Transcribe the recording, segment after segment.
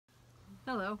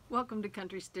Hello, welcome to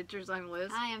Country Stitchers. I'm Liz.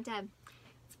 Hi, I'm Deb.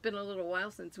 It's been a little while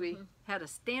since we had a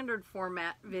standard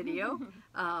format video.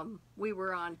 We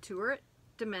were on tour at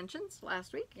Dimensions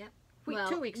last week. Yep.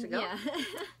 2 weeks ago. Yeah.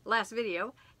 Last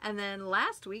video. And then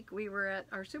last week we were at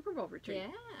our Super Bowl retreat.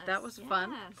 Yes, That was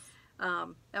fun.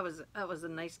 yes. That was a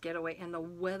nice getaway, and the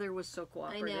weather was so I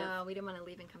cooperative. know, we didn't want to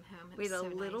leave and come home. We had a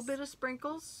little bit of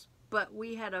sprinkles, but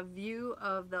we had a view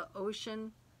of the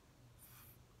ocean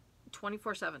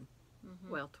 24/7.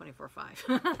 Well,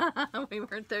 24/5. We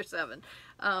weren't there 7.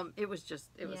 It was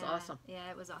awesome. Yeah,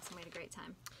 it was awesome. We had a great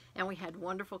time. And we had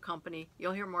wonderful company.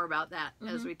 You'll hear more about that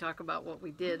as we talk about what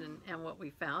we did and what we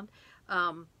found.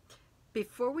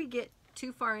 Before we get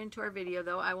too far into our video,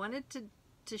 though, I wanted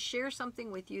to share something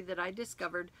with you that I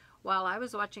discovered while I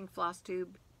was watching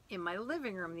Flosstube in my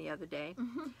living room the other day.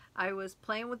 I was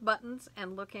playing with buttons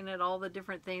and looking at all the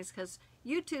different things because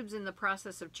YouTube's in the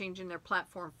process of changing their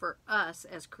platform for us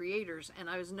as creators, and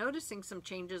I was noticing some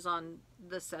changes on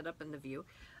the setup and the view.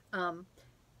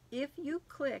 If you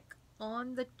click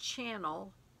on the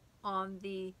channel on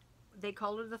they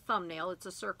call it a thumbnail, it's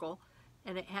a circle,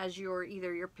 and it has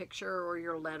either your picture or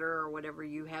your letter or whatever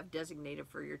you have designated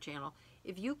for your channel.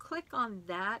 If you click on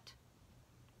that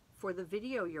for the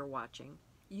video you're watching,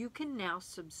 you can now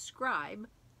subscribe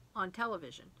on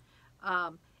television.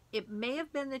 It may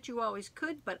have been that you always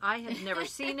could, but I had never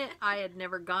seen it. I had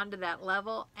never gone to that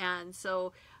level, and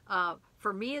so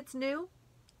for me it's new.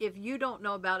 If you don't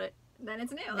know about it, Then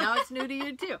it's new. now it's new to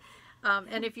you too.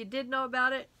 And if you did know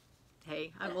about it,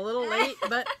 hey, I'm a little late,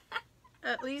 but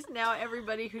at least now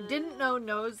everybody who didn't know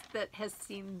knows that has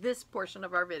seen this portion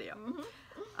of our video.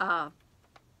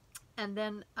 And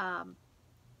then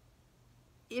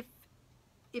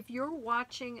if you're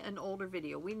watching an older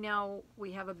video,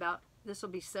 we have about, this will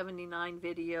be 79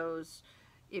 videos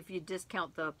if you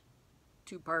discount the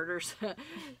 2-parters.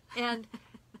 And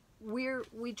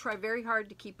we try very hard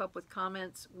to keep up with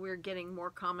comments. We're getting more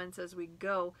comments as we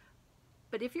go.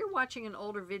 But if you're watching an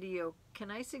older video, can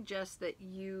I suggest that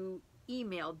you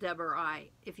email Deb or I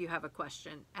if you have a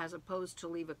question, as opposed to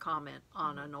leave a comment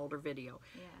on an older video.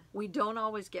 Yeah. We don't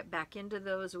always get back into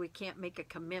those. We can't make a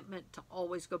commitment to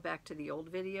always go back to the old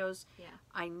videos. Yeah.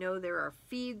 I know there are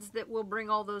feeds that will bring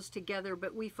all those together,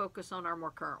 but we focus on our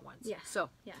more current ones. Yeah. So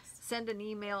Yes. send an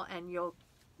email and you'll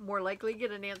more likely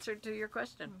get an answer to your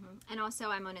question. And also,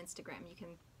 I'm on Instagram. You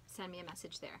can send me a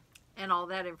message there. And all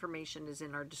that information is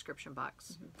in our description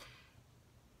box.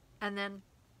 And then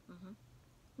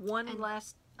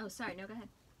Oh, sorry. No, go ahead.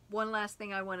 one last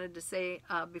thing I wanted to say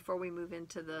before we move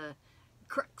into the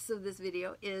crux of this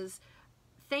video is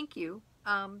thank you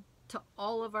to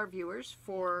all of our viewers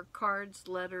for cards,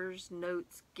 letters,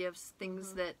 notes, gifts,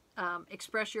 things that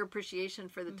express your appreciation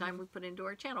for the time we put into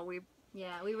our channel.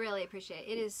 Yeah, we really appreciate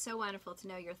it. It is so wonderful to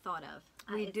know you're thought of.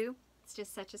 We do. It's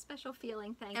just such a special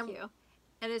feeling. Thank you.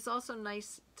 And it's also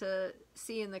nice to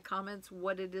see in the comments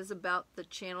what it is about the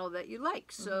channel that you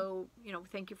like. So,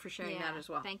 thank you for sharing that as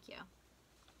well. Thank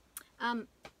you.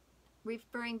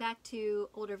 Referring back to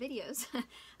older videos,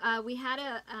 we had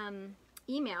a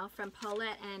email from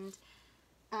Paulette, and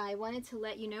I wanted to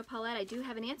let you know, Paulette, I do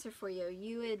have an answer for you.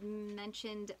 You had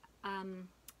mentioned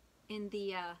in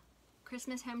the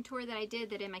Christmas home tour that I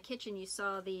did that in my kitchen you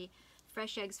saw the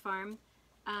Fresh Eggs Farm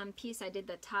piece. I did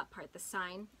the top part, the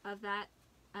sign of that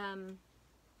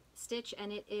stitch,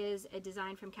 and it is a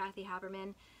design from Kathy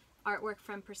Haberman, artwork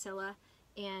from Priscilla,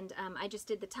 and I just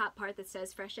did the top part that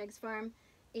says Fresh Eggs Farm,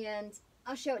 and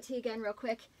I'll show it to you again real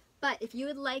quick. But if you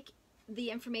would like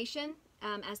the information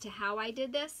as to how I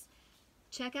did this,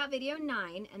 check out video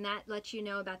 9, and that lets you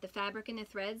know about the fabric and the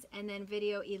threads, and then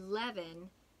video 11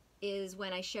 is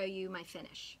when I show you my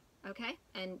finish, okay,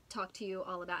 and talk to you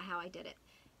all about how I did it,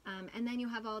 and then you'll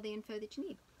have all the info that you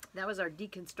need. That was our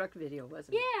deconstruct video,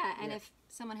 wasn't it? Yeah, and if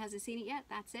someone hasn't seen it yet,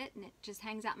 that's it, and it just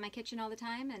hangs out in my kitchen all the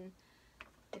time, and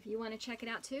if you want to check it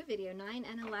out too, video 9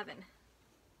 and 11.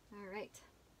 All right.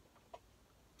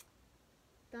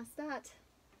 That's that.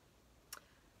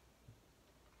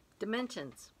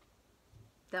 Dimensions.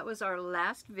 That was our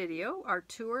last video, our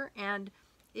tour, and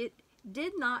it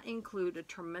did not include a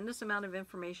tremendous amount of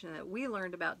information that we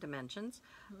learned about Dimensions,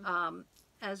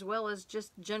 as well as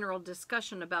just general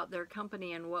discussion about their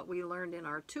company and what we learned in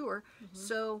our tour.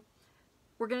 So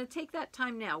we're going to take that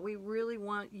time now. We really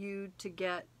want you to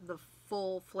get the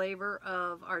full flavor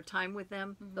of our time with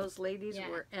them. Those ladies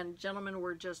and gentlemen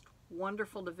were just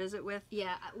wonderful to visit with.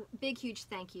 Yeah, big, huge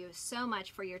thank you so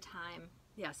much for your time.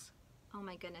 Yes. Oh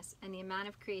my goodness. And the amount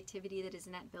of creativity that is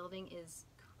in that building is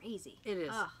crazy. It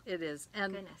is. It is.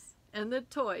 And goodness. And the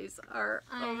toys are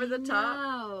over the top.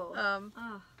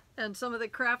 Oh. and some of the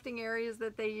crafting areas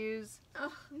that they use.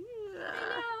 Oh,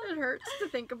 It hurts to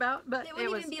think about, but it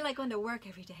wouldn't even be like going to work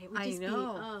every day. It would just be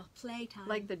playtime.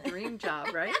 Like the dream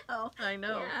job, right? I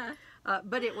know. Yeah.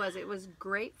 But it was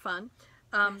great fun.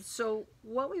 So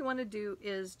what we want to do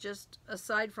is just,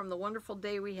 aside from the wonderful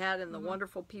day we had and the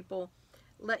wonderful people,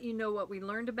 let you know what we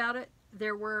learned about it.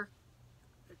 There were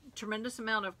a tremendous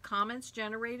amount of comments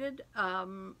generated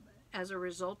as a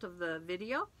result of the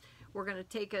video. We're going to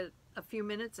take a few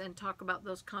minutes and talk about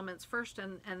those comments first,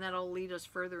 and that'll lead us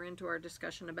further into our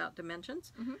discussion about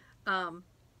dimensions. I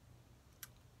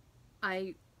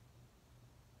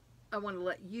want to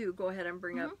let you go ahead and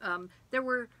bring up. There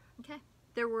were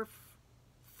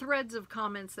threads of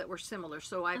comments that were similar,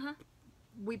 so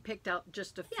we picked out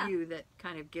just a few that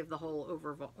kind of give the whole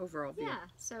overall view. Yeah.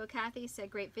 So Kathy said,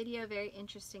 "Great video, very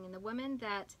interesting." And the woman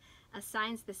that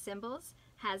assigns the symbols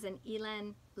has an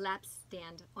Elan lap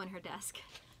stand on her desk.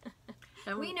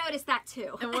 And we noticed that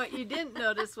too. And what you didn't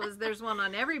notice was there's one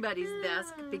on everybody's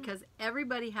desk, because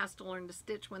everybody has to learn to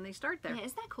stitch when they start there. Yeah,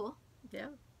 isn't that cool? Yeah.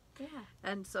 Yeah.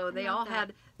 And so they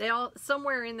all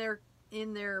somewhere in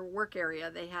their work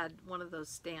area they had one of those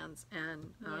stands,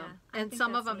 and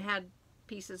some of them had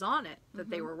pieces on it that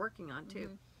they were working on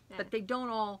too. Yeah. But they don't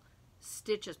all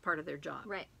stitch as part of their job.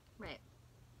 Right.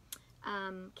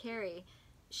 Carrie,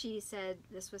 she said,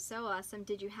 "This was so awesome.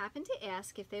 Did you happen to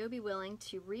ask if they would be willing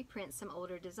to reprint some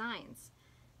older designs?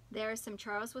 There is some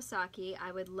Charles Wasaki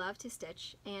I would love to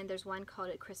stitch, and there's one called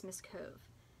at Christmas Cove.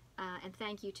 And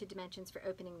thank you to Dimensions for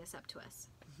opening this up to us."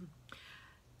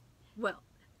 Well,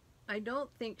 I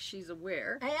don't think she's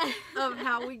aware of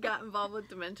how we got involved with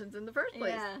Dimensions in the first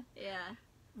place. Yeah.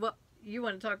 Well, you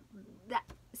want to talk? That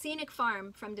Scenic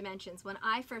Farm from Dimensions, when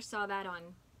I first saw that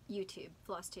on YouTube,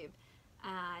 Flosstube,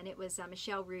 and it was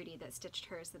Michelle Rudy that stitched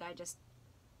hers that I just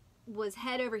was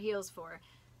head over heels for.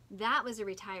 That was a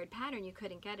retired pattern. You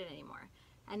couldn't get it anymore.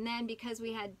 And then because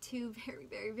we had two very,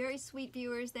 very, very sweet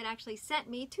viewers that actually sent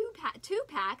me two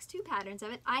patterns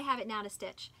of it, I have it now to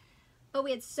stitch. But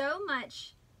we had so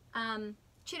much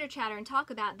chitter chatter and talk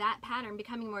about that pattern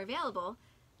becoming more available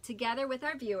together with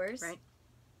our viewers. Right.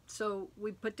 So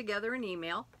we put together an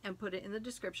email and put it in the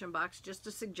description box, just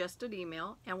a suggested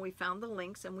email, and we found the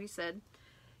links, and we said,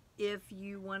 if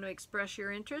you want to express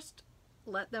your interest,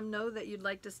 let them know that you'd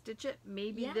like to stitch it.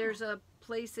 Maybe there's a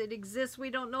place it exists we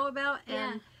don't know about,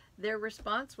 and their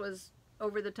response was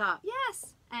over the top.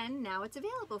 Yes, and now it's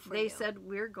available for you. They said,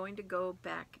 we're going to go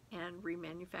back and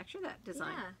remanufacture that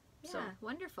design. Yeah,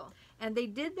 wonderful. And they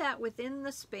did that within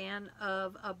the span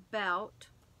of about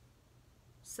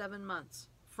 7 months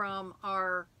from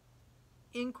our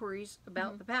inquiries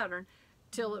about the pattern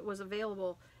till it was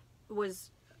available. It was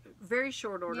very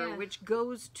short order, which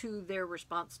goes to their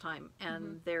response time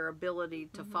and their ability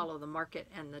to follow the market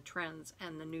and the trends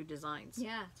and the new designs.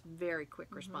 Yeah. It's very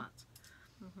quick response.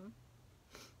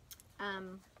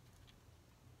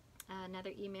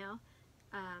 Another email.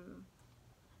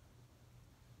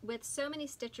 With so many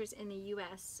stitchers in the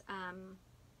U.S.,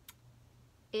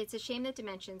 it's a shame that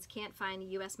Dimensions can't find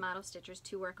U.S. model stitchers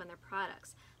to work on their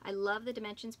products. I love the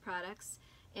Dimensions products,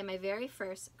 and my very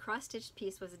first cross-stitched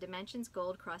piece was a Dimensions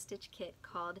Gold cross-stitch kit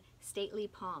called Stately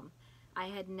Palm. I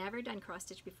had never done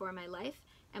cross-stitch before in my life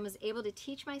and was able to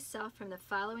teach myself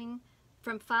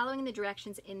from following the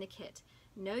directions in the kit.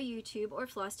 No YouTube or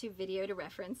Flosstube video to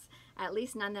reference, at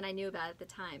least none that I knew about at the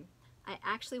time. I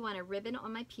actually won a ribbon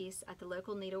on my piece at the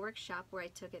local needlework shop where I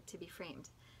took it to be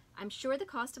framed. I'm sure the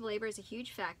cost of labor is a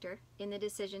huge factor in the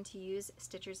decision to use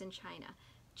stitchers in China.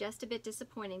 Just a bit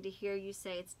disappointing to hear you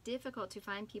say it's difficult to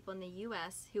find people in the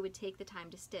U.S. who would take the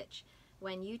time to stitch,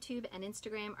 when YouTube and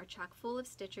Instagram are chock full of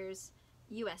stitchers,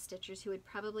 U.S. stitchers, who would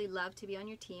probably love to be on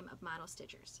your team of model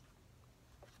stitchers.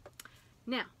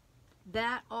 Now,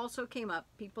 that also came up,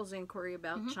 people's inquiry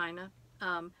about China.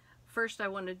 First, I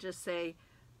want to just say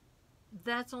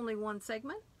that's only one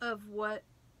segment of what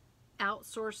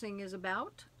outsourcing is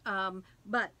about.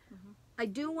 But I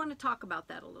do want to talk about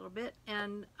that a little bit,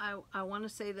 and I want to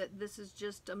say that this is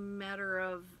just a matter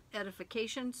of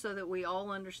edification so that we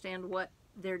all understand what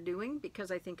they're doing,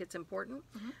 because I think it's important.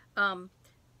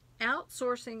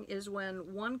 Outsourcing is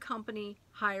when one company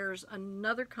hires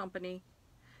another company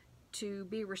to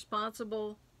be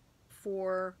responsible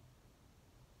for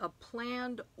a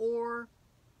planned or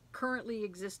currently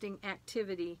existing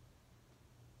activity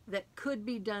that could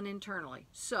be done internally.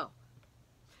 So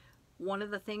one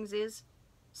of the things is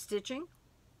stitching.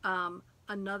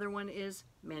 Another one is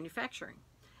manufacturing.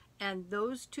 And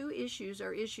those two issues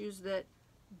are issues that,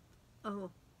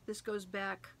 this goes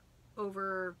back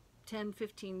over 10,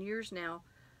 15 years now.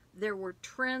 There were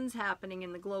trends happening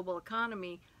in the global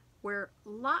economy where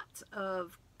lots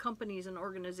of companies and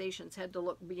organizations had to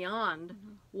look beyond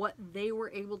what they were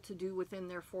able to do within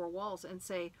their four walls and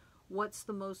say, what's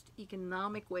the most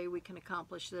economic way we can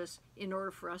accomplish this in order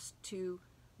for us to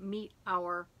meet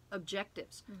our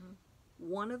objectives.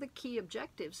 One of the key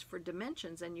objectives for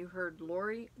Dimensions, and you heard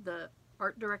Lori, the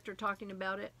art director, talking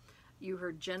about it, you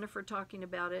heard Jennifer talking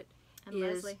about it, And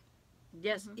Leslie.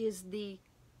 Yes, is the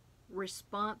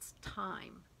response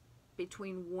time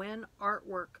between when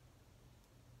artwork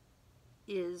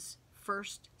is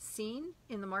first seen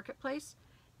in the marketplace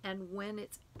and when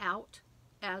it's out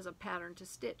as a pattern to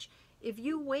stitch. If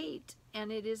you wait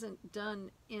and it isn't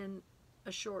done in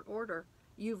a short order,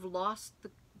 you've lost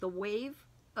the wave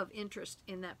of interest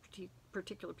in that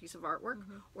particular piece of artwork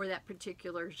or that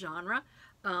particular genre.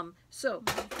 So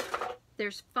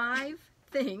there's 5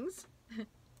 things.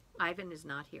 Ivan is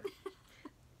not here.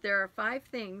 There are 5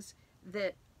 things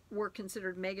that were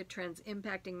considered mega trends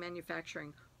impacting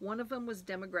manufacturing. One of them was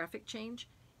demographic change.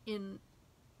 In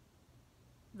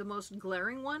the most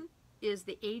glaring one is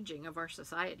the aging of our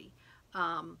society.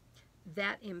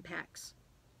 That impacts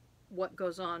what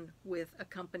goes on with a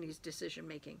company's decision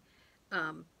making.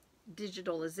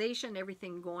 Digitalization,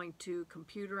 everything going to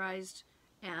computerized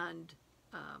and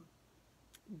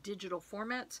digital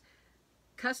formats.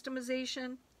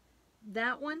 Customization,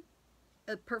 that one,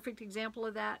 a perfect example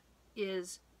of that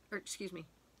is, or excuse me,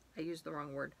 I used the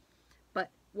wrong word, but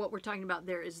what we're talking about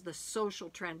there is the social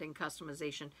trend in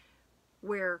customization,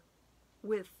 where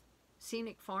with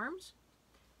Scenic Farms,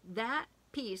 that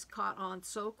piece caught on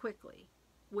so quickly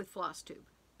with Flosstube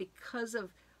because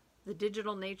of the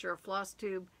digital nature of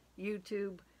Flosstube,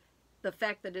 YouTube, the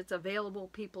fact that it's available,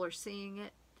 people are seeing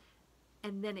it,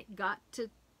 and then it got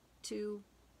to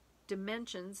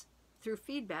Dimensions through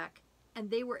feedback, and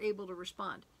they were able to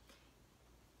respond.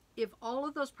 If all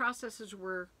of those processes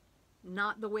were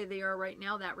not the way they are right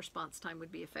now, that response time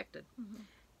would be affected.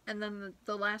 And then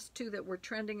the last 2 that were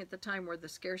trending at the time were the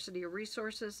scarcity of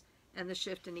resources and the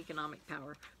shift in economic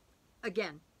power.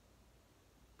 Again,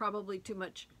 probably too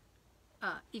much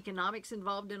economics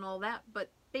involved in all that, but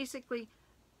basically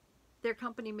their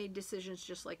company made decisions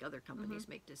just like other companies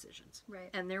make decisions. Right.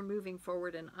 And they're moving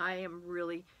forward, and I am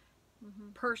really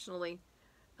personally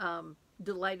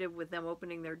delighted with them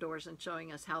opening their doors and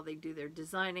showing us how they do their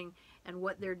designing and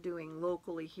what they're doing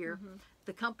locally here.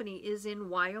 The company is in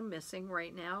Wyomissing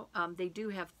right now. They do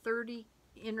have 30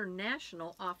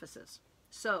 international offices.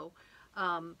 So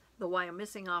the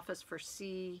Wyomissing office for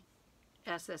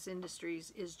CSS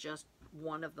Industries is just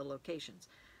one of the locations.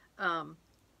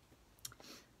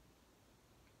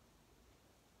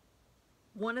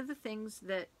 One of the things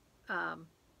that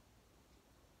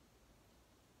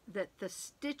that the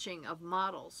stitching of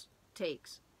models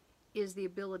takes is the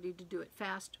ability to do it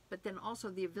fast, but then also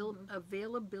the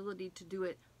availability to do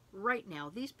it right now.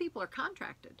 These people are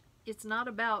contracted. It's not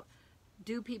about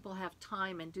do people have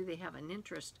time and do they have an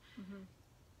interest.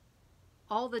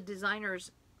 All the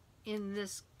designers in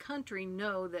this country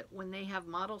know that when they have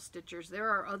model stitchers, there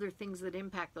are other things that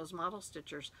impact those model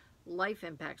stitchers. Life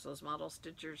impacts those model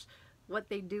stitchers. What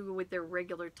they do with their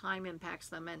regular time impacts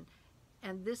them,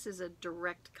 and this is a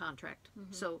direct contract,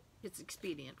 so it's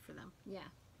expedient for them. Yeah.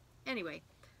 Anyway,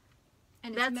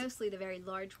 and it's mostly the very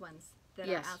large ones that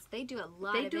are out. They do a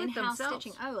lot of in-house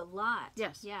stitching. Oh, a lot.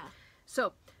 Yes. Yeah.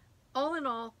 So, all in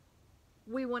all,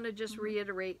 we want to just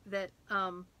reiterate that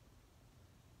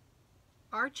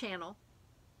our channel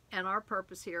and our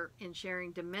purpose here in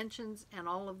sharing Dimensions and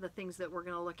all of the things that we're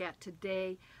going to look at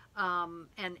today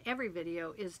and every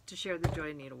video is to share the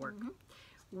joy of needlework.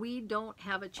 We don't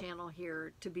have a channel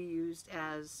here to be used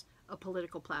as a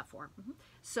political platform.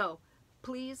 So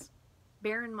please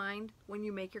bear in mind when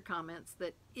you make your comments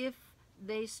that if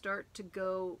they start to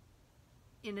go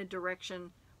in a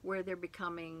direction where they're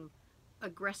becoming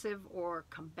aggressive or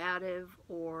combative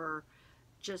or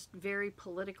just very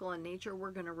political in nature,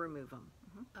 we're going to remove them.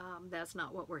 That's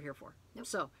not what we're here for.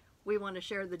 So we want to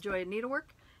share the joy of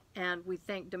needlework, and we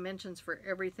thank Dimensions for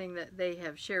everything that they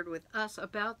have shared with us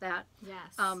about that.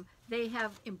 Yes. They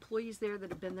have employees there that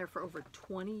have been there for over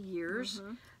 20 years.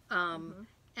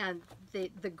 And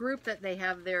the group that they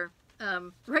have there,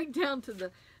 right down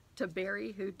to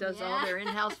Barry, who does all their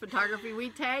in-house photography, we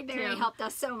tagged him. Barry helped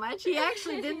us so much. He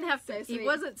actually didn't have to, So he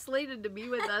wasn't slated to be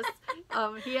with us.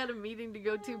 He had a meeting to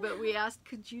go to, but we asked,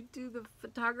 could you do the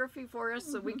photography for us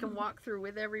so we can walk through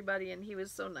with everybody? And he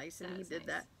was so nice, and he did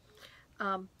that.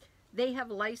 They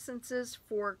have licenses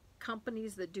for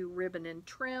companies that do ribbon and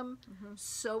trim,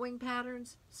 sewing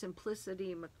patterns,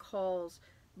 Simplicity, McCall's,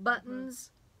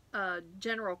 buttons,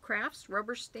 General Crafts,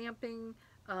 rubber stamping,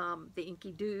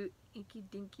 the inky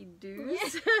dinky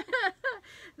doos.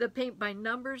 The paint by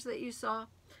numbers that you saw.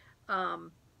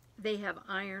 They have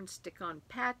iron stick-on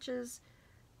patches.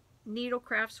 Needle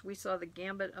crafts. We saw the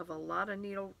gambit of a lot of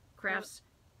needle crafts.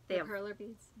 They have perler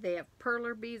beads. They have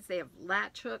perler beads. They have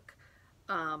latch hook.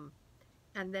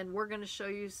 And then we're going to show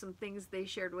you some things they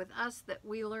shared with us that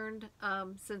we learned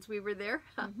since we were there.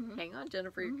 Hang on,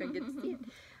 Jennifer, you're going to get to see it.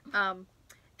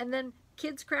 And then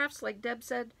kids crafts, like Deb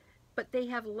said, but they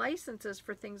have licenses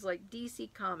for things like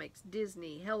DC Comics,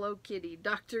 Disney, Hello Kitty,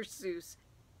 Dr. Seuss,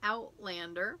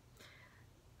 Outlander.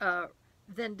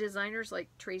 Then designers like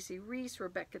Tracy Reese,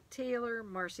 Rebecca Taylor,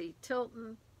 Marcy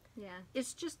Tilton. Yeah.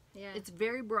 It's just, it's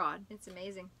very broad. It's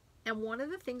amazing. And one of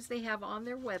the things they have on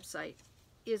their website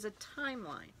is a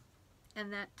timeline.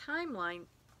 And that timeline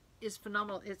is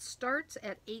phenomenal. It starts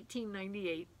at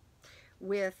 1898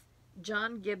 with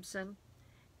John Gibson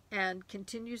and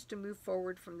continues to move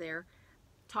forward from there.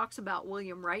 Talks about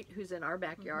William Wright, who's in our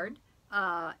backyard.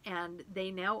 And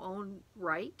they now own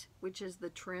Wright, which is the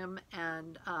trim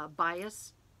and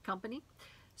bias company.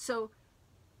 So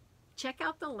check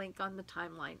out the link on the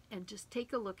timeline and just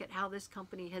take a look at how this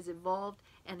company has evolved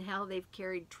and how they've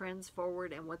carried trends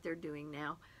forward and what they're doing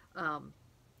now.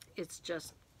 It's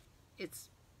just, it's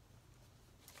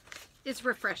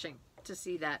refreshing to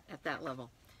see that at that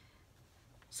level.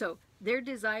 So their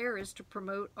desire is to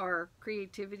promote our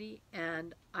creativity,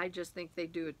 and I just think they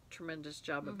do a tremendous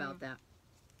job about that.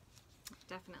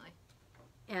 Definitely.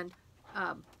 And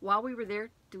while we were there,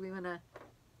 do we want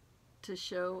to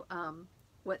show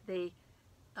what they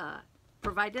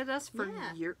provided us for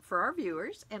our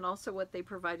viewers, and also what they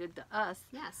provided to us?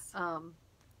 Yes.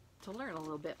 To learn a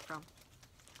little bit from.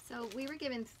 So we were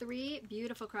given 3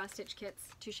 beautiful cross-stitch kits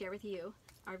to share with you,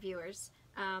 our viewers.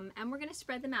 And we're going to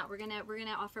spread them out. We're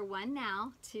gonna offer one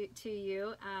now to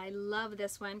you. I love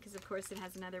this one because, of course, it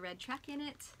has another red truck in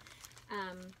it.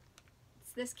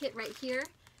 It's this kit right here,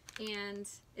 and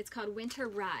it's called Winter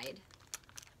Ride.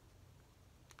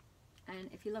 And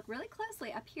if you look really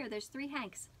closely up here, there's 3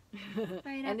 Hanks. Right up here by the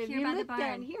barn. And if you look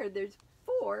down here, there's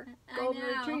 4 golden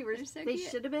retrievers. So they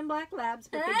should have been black labs,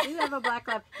 but they do have a black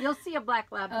lab. You'll see a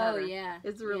black lab pattern. Oh, yeah.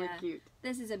 It's really cute.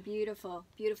 This is a beautiful,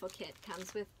 beautiful kit.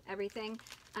 Comes with everything.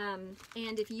 And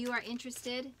if you are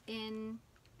interested in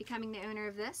becoming the owner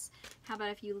of this, how about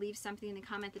if you leave something in the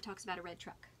comment that talks about a red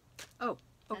truck? Oh,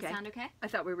 okay. Does that sound okay? I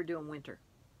thought we were doing winter.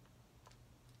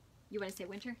 You want to say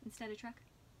winter instead of truck?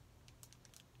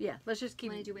 Yeah, let's just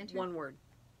keep one word.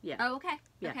 Yeah. Oh, okay.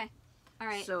 Yeah. Okay. All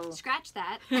right. So scratch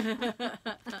that.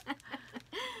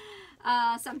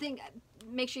 Something.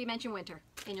 Make sure you mention winter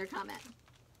in your comment.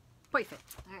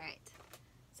 Perfect. All right.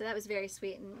 So that was very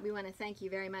sweet, and we want to thank you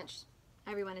very much,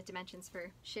 everyone at Dimensions,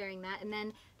 for sharing that. And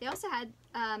then they also had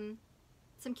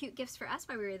some cute gifts for us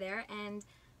while we were there, and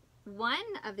one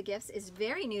of the gifts is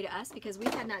very new to us because we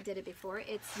had not did it before.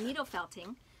 It's needle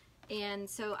felting, and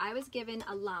so I was given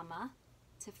a llama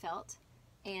to felt,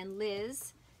 and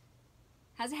Liz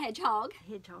has a hedgehog.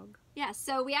 Hedgehog. Yeah,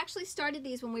 so we actually started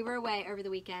these when we were away over the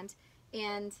weekend,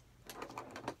 and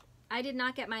I did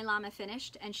not get my llama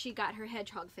finished, and she got her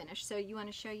hedgehog finished. So you want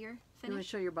to show your finish? You want to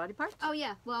show your body parts? Oh,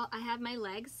 yeah. Well, I have my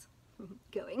legs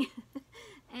going,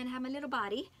 and I have my little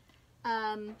body.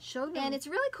 Show them. And it's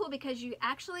really cool because you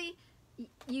actually,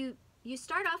 you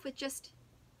start off with just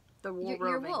the wool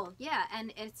your wool. Yeah,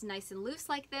 and it's nice and loose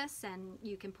like this, and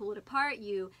you can pull it apart.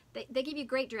 They give you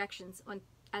great directions on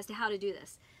as to how to do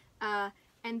this.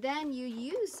 And then you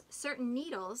use certain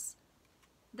needles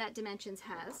that Dimensions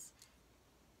has,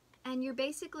 and you're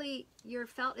basically, your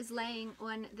felt is laying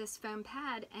on this foam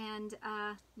pad, and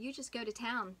you just go to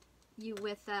town.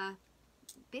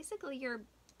 Basically you're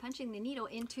punching the needle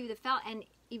into the felt, and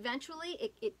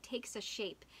eventually it takes a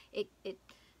shape. It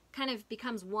kind of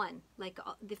becomes one, like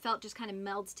the felt just kind of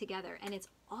melds together, and it's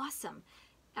awesome.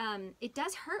 It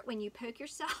does hurt when you poke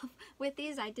yourself with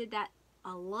these. I did that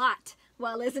a lot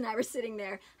while Liz and I were sitting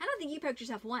there. I don't think you poked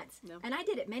yourself once. No. And I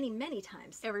did it many, many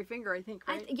times. Every finger, I think,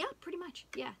 right? Yeah, pretty much.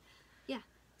 Yeah. Yeah.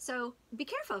 So be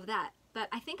careful of that. But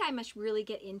I think I must really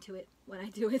get into it when I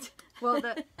do it. Well,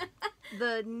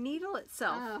 the needle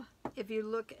itself, if you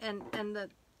look, and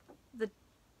the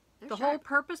whole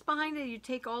purpose behind it, you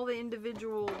take all the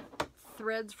individual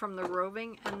threads from the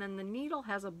roving, and then the needle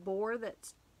has a bore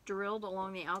that's drilled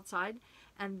along the outside,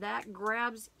 and that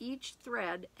grabs each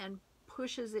thread and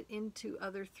pushes it into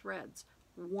other threads,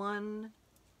 one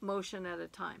motion at a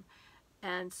time.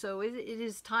 And so it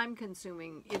is time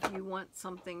consuming if you want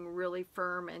something really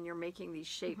firm and you're making these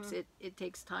shapes. It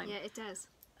takes time. Yeah, it does.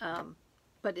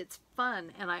 But it's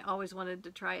fun, and I always wanted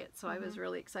to try it, so I was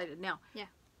really excited. Now,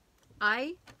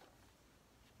 I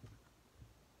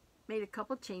made a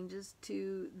couple changes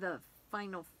to the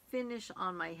final finish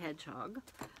on my hedgehog.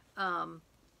 I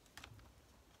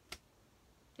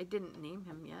didn't name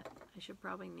him yet. I should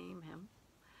probably name him.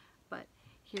 But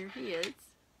here he is.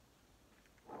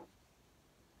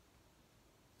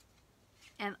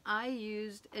 And I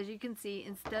used, as you can see,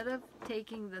 instead of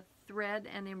taking the thread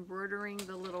and embroidering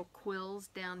the little quills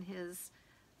down his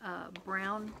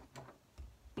brown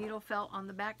needle felt on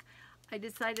the back, I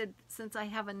decided, since I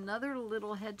have another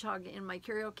little hedgehog in my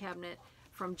curio cabinet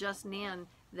from Just Nan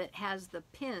that has the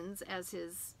pins as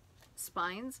his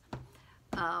spines,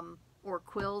 or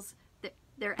quills,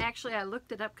 they're actually, I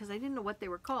looked it up because I didn't know what they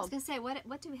were called. I was going to say,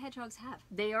 what do hedgehogs have?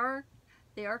 They are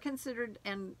considered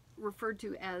and referred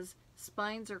to as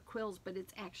spines or quills, but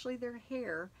it's actually their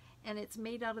hair, and it's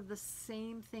made out of the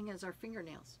same thing as our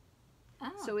fingernails.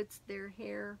 Oh. So it's their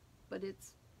hair, but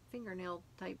it's fingernail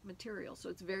type material, so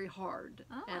it's very hard.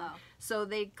 Oh. And so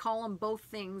they call them both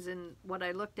things in what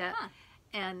I looked at. Huh.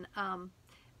 And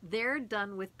they're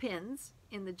done with pins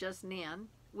in the Just Nan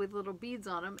with little beads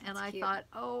on them. And I thought,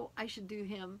 oh, I should do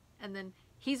him. And then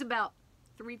he's about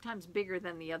 3 times bigger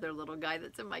than the other little guy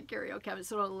that's in my curio cabinet,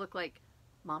 so it'll look like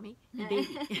mommy and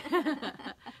baby.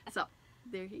 So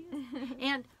there he is.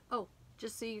 And oh,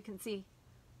 just so you can see,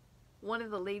 one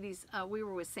of the ladies, we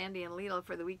were with Sandy and Leela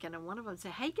for the weekend, and one of them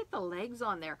said, hey, get the legs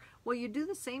on there. Well, you do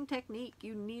the same technique.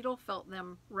 You needle felt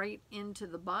them right into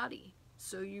the body.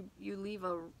 So you leave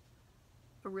a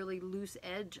really loose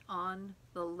edge on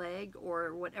the leg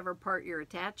or whatever part you're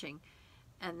attaching,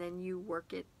 and then you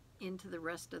work it into the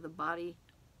rest of the body,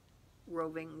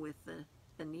 roving with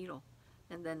the needle.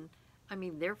 And then, I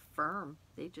mean, they're firm.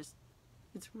 They just,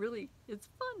 it's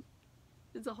fun.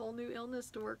 It's a whole new illness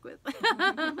to work with.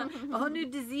 A whole new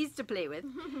disease to play with.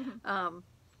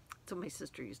 So my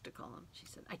sister used to call him. She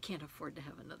said, I can't afford to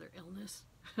have another illness.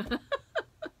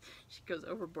 She goes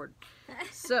overboard.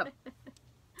 So.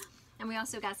 And we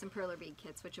also got some perler bead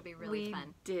kits, which will be really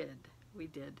fun. We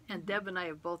did. And Deb and I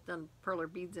have both done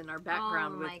perler beads in our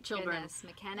background with children. Oh my goodness.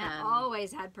 McKenna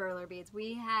always had perler beads.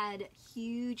 We had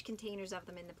huge containers of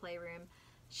them in the playroom.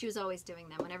 She was always doing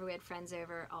them whenever we had friends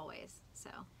over, always. So,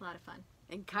 a lot of fun.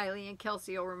 And Kylie and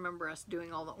Kelsey will remember us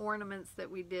doing all the ornaments that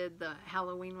we did, the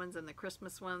Halloween ones and the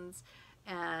Christmas ones.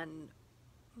 And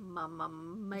Mama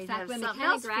might have something else. In fact,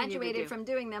 when McKenna graduated from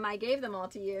doing them, I gave them all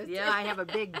to you. Yeah, I have a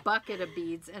big bucket of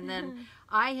beads. And then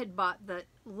I had bought the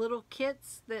little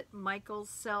kits that Michael's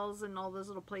sells in all those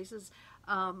little places.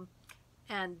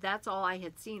 And that's all I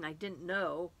had seen. I didn't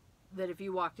know that if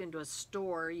you walked into a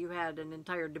store, you had an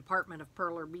entire department of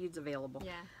perler beads available.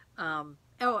 Yeah.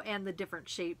 Oh, and the different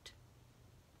shaped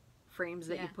frames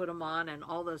that you put them on, and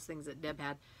all those things that Deb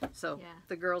had. So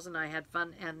the girls and I had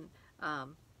fun, and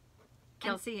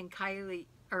Kelsey and Kylie,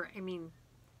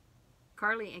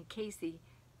 Carly and Casey,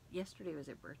 yesterday was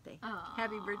their birthday. Aww.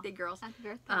 Happy birthday, girls. Happy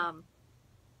birthday.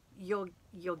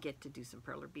 You'll get to do some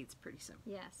perler beads pretty soon.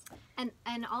 Yes.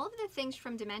 And all of the things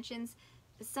from Dimensions,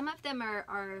 some of them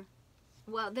are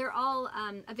well, they're all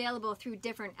available through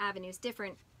different avenues,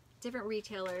 different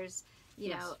retailers,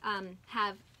 you know,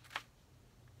 have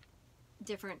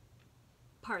different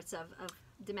parts of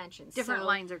Dimensions. Different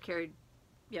lines are carried.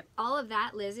 Yep. All of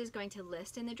that Liz is going to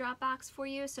list in the Dropbox for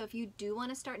you. So if you do want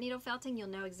to start needle felting, you'll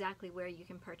know exactly where you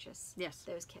can purchase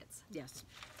those kits. Yes.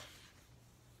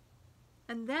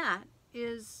 And that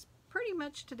is pretty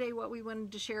much today what we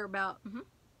wanted to share about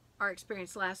our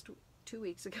experience 2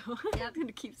 weeks ago. Yep. I'm going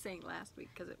to keep saying last week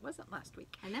because it wasn't last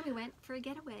week. And then we went for a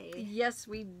getaway. Yes,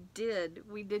 we did.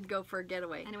 We did go for a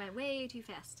getaway. And it went way too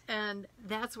fast. And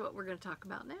that's what we're going to talk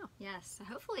about now. Yes. So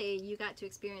hopefully you got to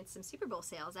experience some Super Bowl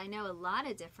sales. I know a lot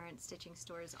of different stitching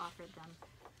stores offered them.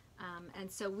 And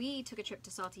so we took a trip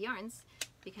to Salty Yarns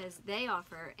because they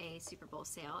offer a Super Bowl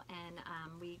sale, and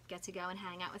we get to go and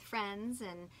hang out with friends.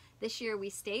 And this year we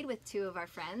stayed with 2 of our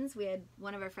friends. We had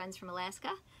one of our friends from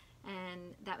Alaska,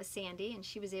 and that was Sandy, and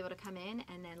she was able to come in.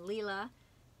 And then Leela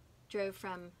drove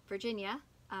from Virginia,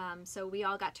 so we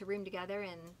all got to room together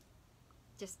and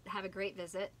just have a great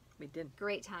visit. We did.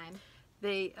 Great time.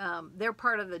 They're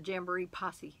part of the Jamboree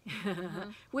Posse,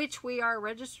 which we are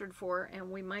registered for, and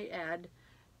we might add,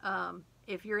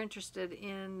 if you're interested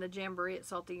in the Jamboree at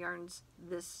Salty Yarns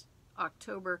this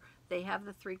October, they have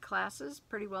the 3 classes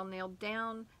pretty well nailed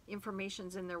down.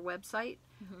 Information's in their website.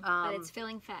 But it's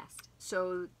filling fast.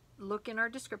 So look in our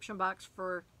description box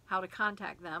for how to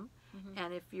contact them.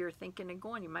 And if you're thinking of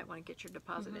going, you might want to get your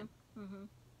deposit in.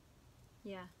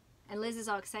 Yeah. And Liz is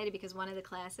all excited because one of the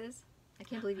classes, I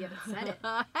can't believe you haven't said it.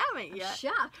 I haven't yet. I'm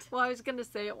shocked. Well, I was going to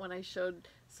say it when I showed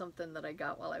something that I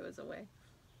got while I was away.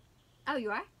 Oh,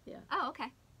 you are? Yeah. Oh,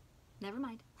 okay. Never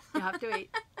mind. You have to wait.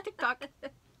 TikTok.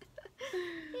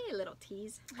 Hey, little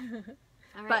tease.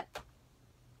 All right. But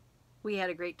we had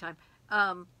a great time.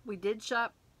 We did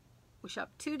shop. We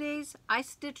shopped 2 days. I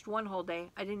stitched one whole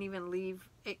day. I didn't even leave.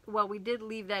 Well, we did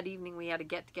leave that evening. We had to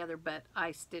get together, but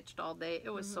I stitched all day. It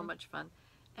was so much fun.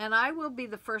 And I will be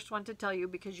the first one to tell you,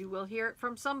 because you will hear it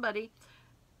from somebody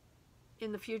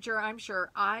in the future, I'm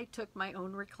sure. I took my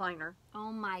own recliner.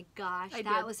 Oh my gosh,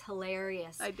 that was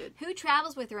hilarious. I did. Who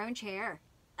travels with their own chair?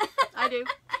 I do.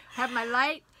 Have my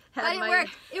light. But it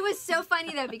worked. It was so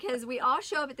funny though, because we all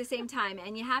show up at the same time,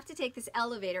 and you have to take this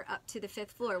elevator up to the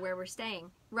 5th floor where we're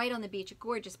staying, right on the beach. A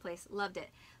gorgeous place. Loved it.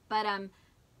 But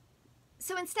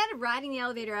so instead of riding the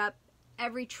elevator up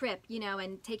every trip, you know,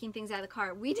 and taking things out of the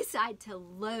car, we decide to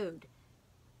load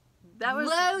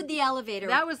the elevator.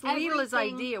 That was Leila's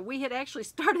idea. We had actually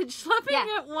started schlepping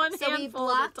at one so handful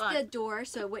we at a blocked time. the door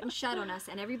so it wouldn't shut on us,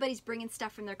 and everybody's bringing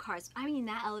stuff from their cars. I mean,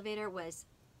 that elevator was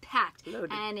packed.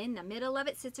 Loaded. And in the middle of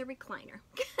it sits a recliner.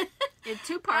 In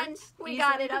 2 parts. And we easily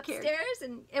got it carried. upstairs,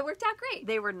 and it worked out great.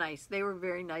 They were nice. They were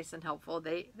very nice and helpful.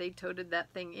 They toted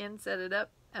that thing in, set it up,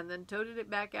 and then toted it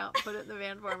back out and put it in the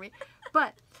van for me.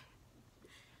 But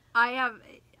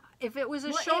if it was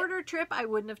a shorter trip, I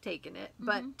wouldn't have taken it.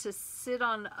 But to sit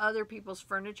on other people's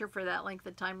furniture for that length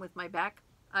of time with my back,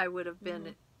 I would have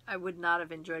been, I would not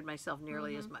have enjoyed myself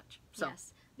nearly as much. So.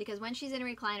 Yes, because when she's in a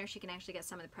recliner, she can actually get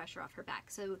some of the pressure off her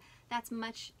back. So that's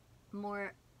much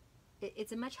more,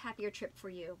 it's a much happier trip for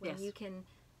you when you can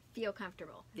feel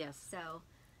comfortable. Yes. So.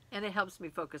 And it helps me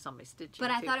focus on my stitching,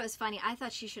 But I thought it was funny. I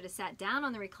thought she should have sat down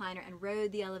on the recliner and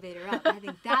rode the elevator up. I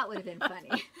think that would have been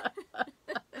funny.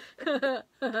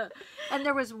 And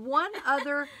there was one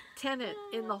other tenant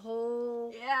in the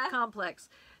whole complex.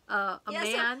 A man.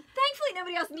 So thankfully,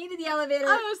 nobody else needed the elevator.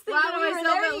 I was thinking to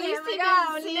myself, at least he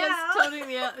didn't see us no. toting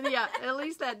the. Yeah, at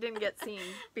least that didn't get seen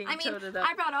being toted up.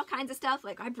 I brought all kinds of stuff.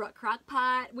 Like I brought crock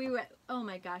pot. We were. Oh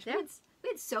my gosh, we had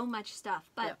so much stuff.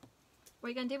 But what are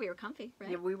you gonna do? We were comfy,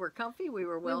 right? Yeah, we were comfy. We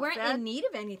were well fed. We weren't in need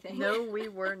of anything. No, we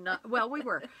were not. Well, we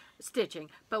were stitching,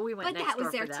 but we went next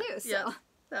door for that. But that was there too. So yeah,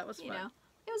 that was fun. You know,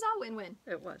 it was all win-win.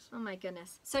 It was. Oh my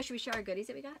goodness. So should we show our goodies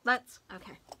that we got? Let's.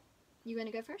 Okay. You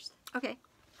gonna go first? Okay.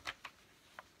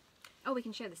 Oh, we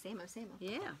can share the same-o.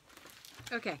 Yeah.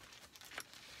 Okay.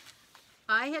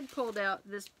 I had pulled out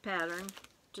this pattern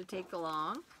to take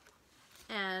along,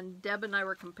 and Deb and I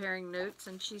were comparing notes,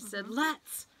 and she said,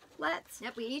 let's.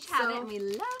 Yep, we each have it, and we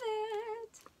love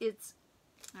it. It's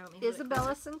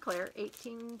Isabella Sinclair,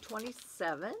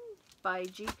 1827, by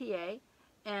GPA,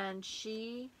 and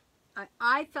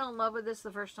I fell in love with this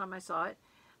the first time I saw it.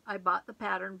 I bought the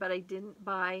pattern, but I didn't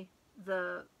buy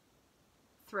the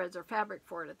threads or fabric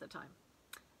for it at the time.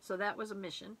 So that was a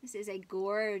mission. This is a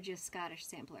gorgeous Scottish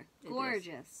sampler.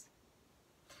 Gorgeous.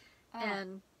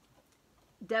 And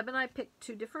Deb and I picked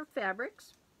 2 different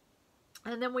fabrics,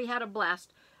 and then we had a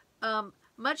blast.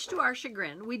 Much to our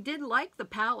chagrin, we did like the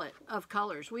palette of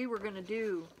colors. We were going to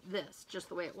do this just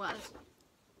the way it was,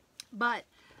 but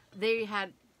they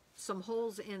had some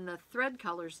holes in the thread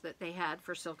colors that they had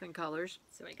for silken colors.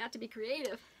 So I got to be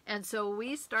creative. And so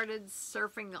we started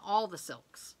surfing all the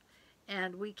silks,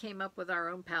 and we came up with our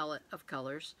own palette of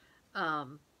colors,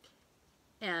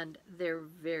 and they're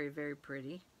very, very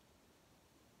pretty.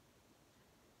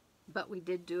 But we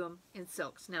did do them in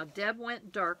silks. Now Deb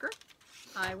went darker.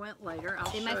 I went lighter.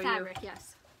 In my fabric,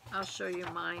 yes. I'll show you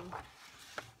mine.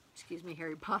 Excuse me,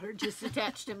 Harry Potter just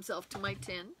attached himself to my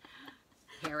tin.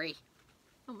 Harry.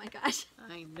 Oh my gosh.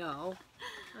 I know.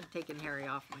 I'm taking Harry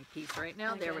off my piece right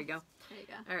now. Okay. There we go. There you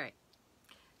go. All right.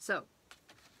 So,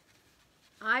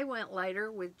 I went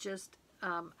lighter with just,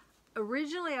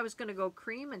 originally I was going to go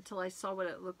cream until I saw what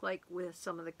it looked like with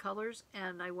some of the colors,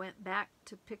 and I went back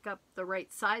to pick up the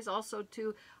right size. Also,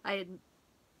 too, I had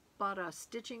bought a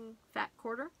stitching fat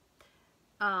quarter,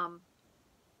 or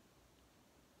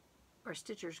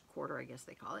stitcher's quarter, I guess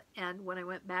they call it, and when I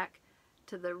went back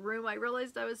to the room, I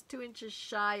realized I was 2 inches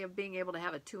shy of being able to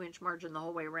have a 2-inch margin the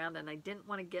whole way around, and I didn't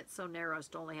want to get so narrow as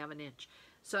to only have 1 inch.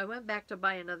 So I went back to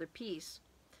buy another piece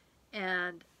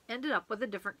and ended up with a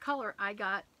different color. I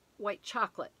got white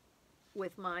chocolate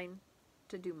with mine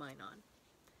to do mine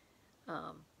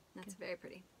on. That's very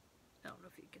pretty. I don't know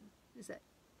if you can, is that,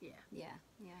 yeah. Yeah.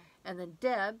 And then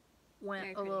Deb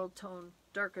went a little tone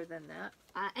darker than that.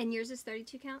 And yours is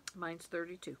 32 count? Mine's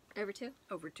 32. Over 2?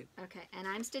 Over 2. Okay, and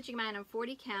I'm stitching mine on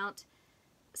 40 count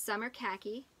summer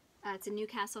khaki. It's a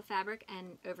Newcastle fabric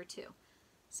and over 2.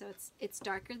 So it's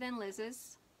darker than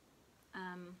Liz's.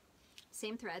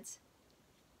 Same threads.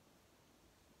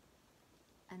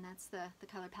 And that's the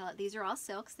color palette. These are all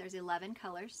silks. There's 11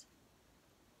 colors.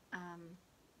 And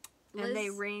they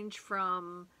range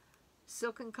from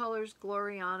Silken Colors,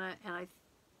 Gloriana, and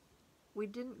we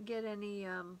didn't get any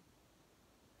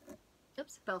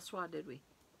Oops. Belle Soie, did we?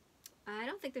 I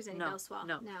don't think there's any No, Belle Soie.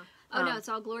 no. No. Oh, no, it's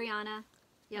all Gloriana.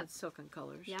 Yep. And Silken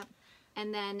Colors. Yep.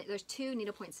 And then there's 2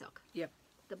 needlepoint silk. Yep.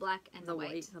 The black and the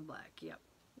white. And the black, yep.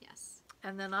 Yes.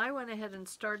 And then I went ahead and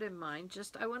started mine.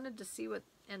 I wanted to see what,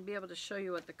 and be able to show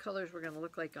you what the colors were going to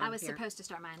look like on here. I was supposed to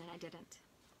start mine and I didn't.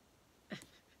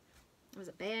 I was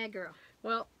a bad girl.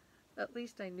 Well, at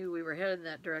least I knew we were headed in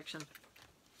that direction.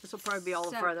 This will probably be all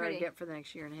the So farther pretty. I get for the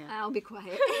next year and a half. I'll be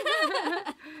quiet.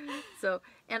 So,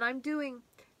 and I'm doing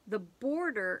the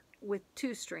border with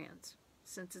 2 strands.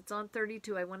 Since it's on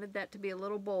 32, I wanted that to be a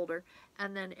little bolder.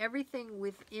 And then everything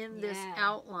within this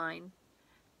outline,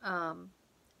 I'm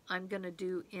going to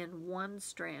do in 1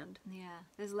 strand. Yeah,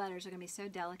 those letters are going to be so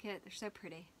delicate. They're so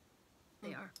pretty.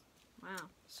 They are. Wow.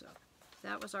 So,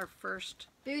 that was our first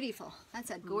Beautiful. That's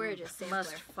a gorgeous sampler.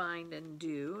 must find and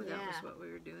do. That was Yeah. what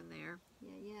we were doing there.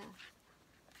 Yeah, yeah.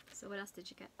 So what else did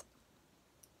you get?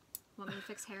 Want me to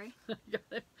fix Harry?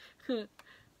 There.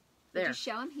 Did you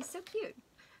show him? He's so cute.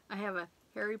 I have a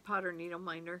Harry Potter needle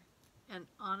minder, and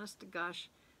honest to gosh,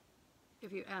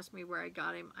 if you ask me where I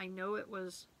got him, I know it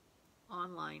was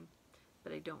online,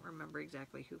 but I don't remember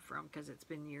exactly who from because it's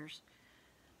been years.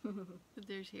 But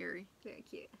there's Harry. Very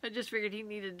cute. I just figured he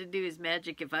needed to do his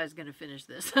magic if I was going to finish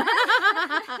this.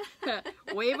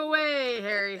 Wave away,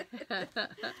 Harry.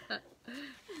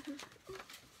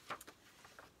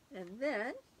 And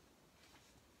then,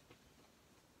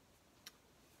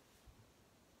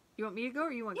 you want me to go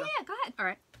or you want to go? Yeah, go ahead. All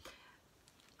right.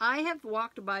 I have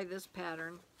walked by this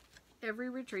pattern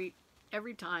every retreat,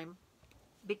 every time,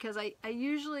 because I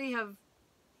usually have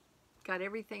got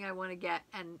everything I want to get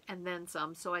and then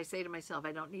some. So I say to myself,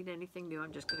 I don't need anything new.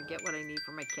 I'm just going to get what I need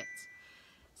for my kits.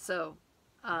 So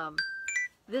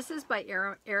this is by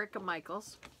Erica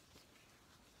Michaels.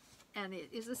 And it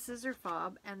is a scissor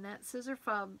fob. And that scissor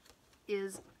fob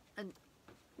is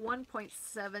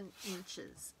 1.7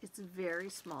 inches. It's very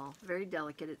small, very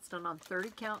delicate. It's done on 30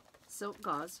 count silk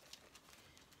gauze.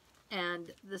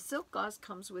 And the silk gauze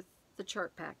comes with the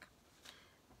chart pack.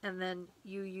 And then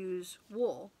you use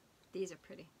wool. These are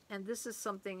pretty. And this is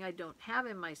something I don't have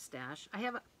in my stash. I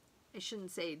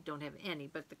shouldn't say don't have any,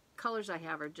 but the colors I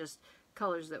have are just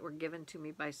colors that were given to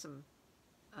me by some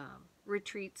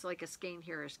retreats, like a skein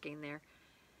here, a skein there.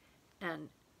 And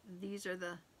these are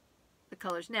the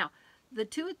colors. Now, the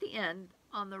 2 at the end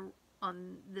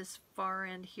on this far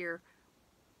end here,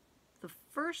 the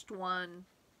first one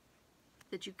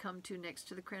that you come to next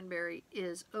to the cranberry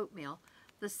is oatmeal.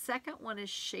 The second one is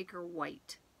shaker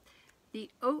white. The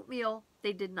oatmeal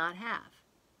they did not have.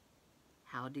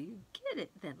 How do you get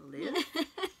it then, Liz?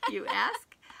 You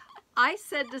ask. I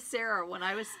said to Sarah when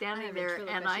I was standing there,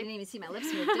 and I didn't even see my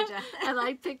lips move, did you? and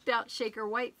I picked out shaker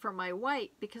white for my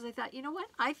white because I thought, you know what?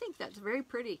 I think that's very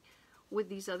pretty with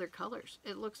these other colors.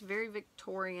 It looks very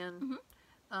Victorian.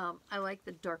 Mm-hmm. I like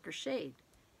the darker shade.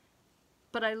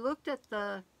 But I looked at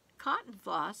the cotton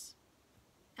floss,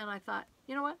 and I thought,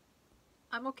 you know what?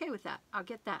 I'm okay with that. I'll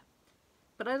get that.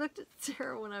 But I looked at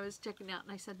Sarah when I was checking out,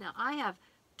 and I said, now, I have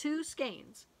 2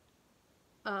 skeins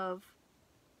of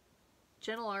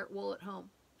Gentle Art wool at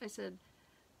home. I said,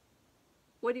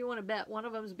 what do you want to bet? One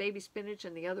of them's baby spinach,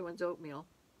 and the other one's oatmeal.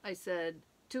 I said,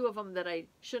 2 of them that I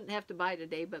shouldn't have to buy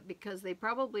today, but because they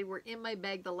probably were in my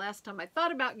bag the last time I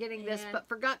thought about getting this, but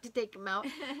forgot to take them out.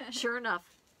 Sure enough,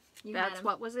 that's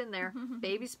what was in there.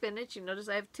 Baby spinach. You notice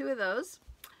I have 2 of those.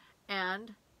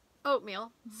 And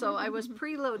oatmeal. So I was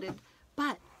preloaded.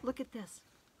 But look at this.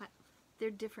 What? They're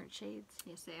different shades.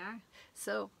 Yes, they are.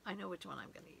 So I know which one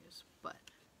I'm going to use. But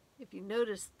if you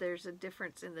notice, there's a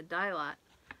difference in the dye lot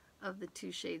of the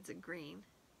 2 shades of green.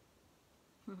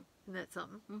 Isn't that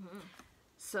something? Mm-hmm.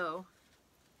 So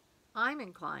I'm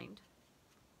inclined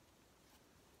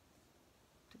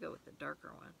to go with the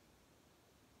darker one.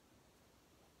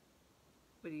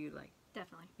 What do you like?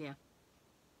 Definitely. Yeah.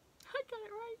 I got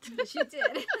it right. Yes, you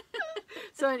did.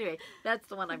 So anyway, that's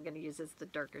the one I'm going to use. It's the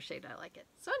darker shade. I like it.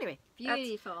 So anyway,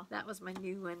 beautiful. That was my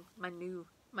new one, my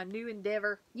new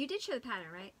endeavor. You did show the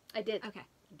pattern, right? I did. Okay.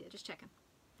 I did. Just checking.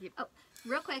 Yep. Oh,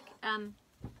 real quick.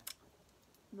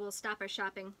 We'll stop our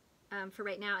shopping for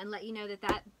right now and let you know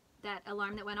that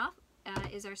alarm that went off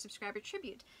is our subscriber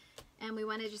tribute, and we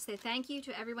want to just say thank you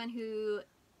to everyone who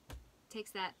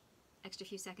takes that extra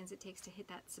few seconds it takes to hit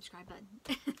that subscribe button.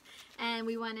 And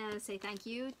we want to say thank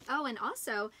you. Oh, and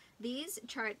also these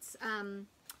charts,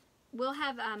 we'll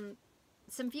have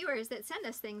some viewers that send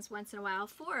us things once in a while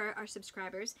for our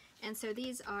subscribers, and so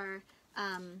these are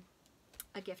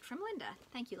a gift from Linda.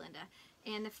 Thank you, Linda.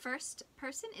 And the first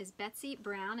person is Betsy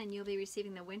Brown, and you'll be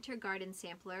receiving the Winter Garden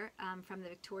Sampler from the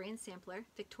Victoria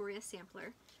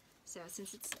Sampler. So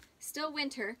since it's still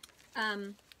winter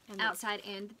outside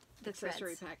and the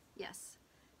accessory threads. pack. Yes.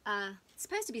 It's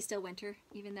supposed to be still winter,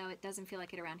 even though it doesn't feel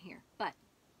like it around here. But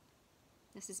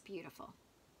this is beautiful.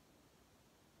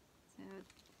 So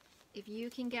if you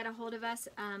can get a hold of us,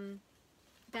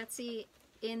 Betsy,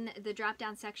 in the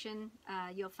drop-down section,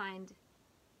 you'll find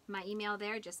my email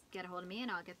there. Just get a hold of me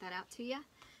and I'll get that out to you.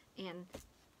 And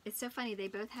it's so funny, they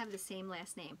both have the same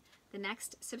last name. The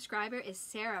next subscriber is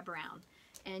Sarah Brown,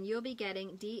 and you'll be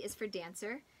getting D is for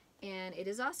Dancer, and it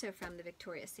is also from the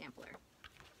Victoria Sampler.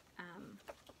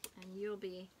 And you'll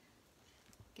be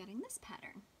getting this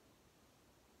pattern.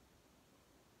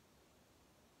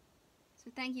 So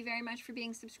thank you very much for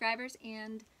being subscribers,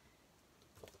 and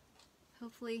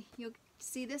hopefully you'll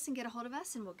see this and get a hold of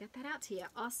us, and we'll get that out to you.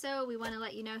 Also, we want to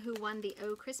let you know who won the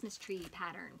Oh Christmas Tree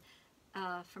pattern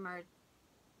from our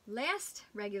last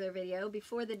regular video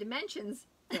before the dimensions.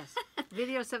 Yes,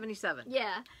 video 77.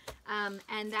 Yeah,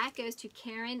 and that goes to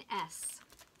Karen S.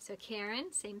 So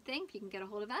Karen, same thing. If you can get a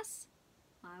hold of us,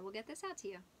 we'll get this out to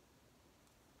you.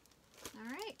 All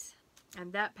right.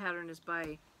 And that pattern is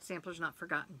by Samplers Not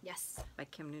Forgotten. Yes. By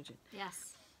Kim Nugent.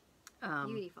 Yes.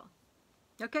 Beautiful.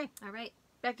 Okay. All right.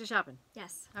 Back to shopping.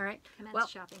 Yes. All right. Commence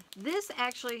shopping. This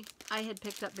actually I had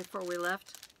picked up before we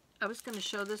left. I was going to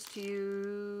show this to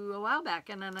you a while back,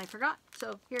 and then I forgot.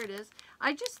 So here it is.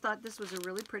 I just thought this was a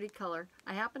really pretty color.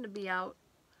 I happened to be out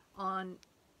on,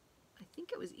 I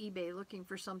think it was eBay, looking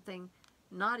for something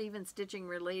not even stitching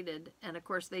related. And of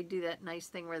course they do that nice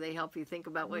thing where they help you think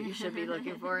about what you should be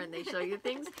looking for, and they show you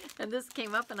things. And this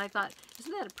came up, and I thought,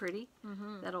 isn't that a pretty?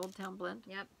 That Old Town blend?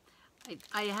 Yep.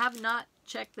 I have not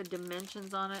checked the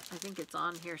dimensions on it. I think it's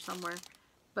on here somewhere.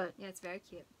 But yeah, it's very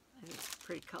cute. I think it's a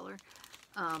pretty color.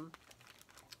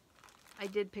 I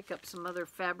did pick up some other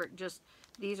fabric. Just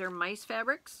these are mice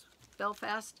fabrics,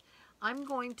 Belfast. I'm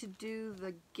going to do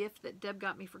the gift that Deb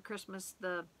got me for Christmas,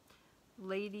 the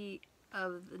Lady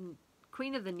of the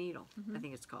Queen of the Needle, I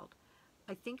think it's called.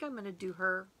 I think I'm going to do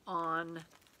her on,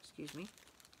 excuse me,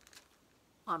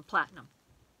 on platinum.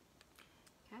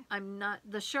 Okay. I'm not,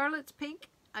 the Charlotte's pink,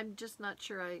 I'm just not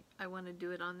sure I want to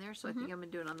do it on there, so I think I'm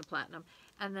going to do it on the platinum.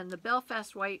 And then the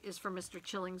Belfast white is for Mr.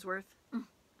 Chillingsworth.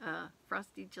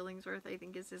 Frosty Chillingsworth, I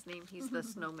think is his name. He's the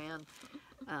snowman.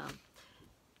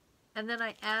 And then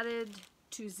I added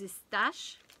to the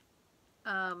stash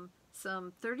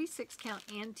some 36 count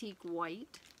antique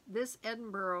white. This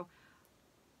Edinburgh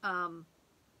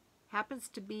happens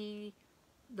to be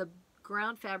the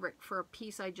ground fabric for a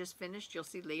piece I just finished. You'll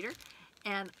see later.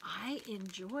 And I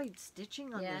enjoyed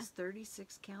stitching on this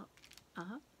 36 count.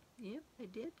 Yep, I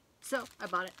did. So I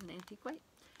bought it in antique white.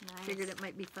 Nice. Figured it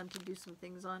might be fun to do some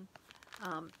things on.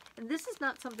 And this is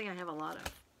not something I have a lot of,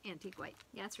 antique white.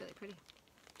 Yeah, it's really pretty.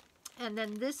 And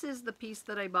then this is the piece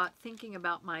that I bought thinking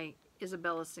about my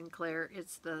Isabella Sinclair.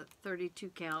 It's the 32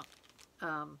 count.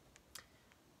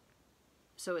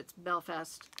 So it's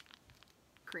Belfast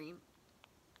cream.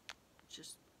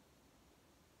 Just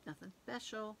nothing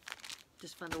special.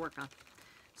 Just fun to work on.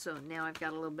 So now I've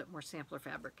got a little bit more sampler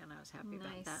fabric, and I was happy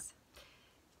about that.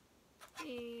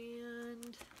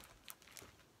 And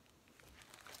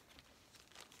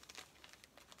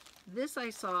this I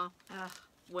saw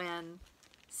when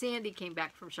Sandy came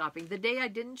back from shopping. The day I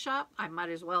didn't shop, I might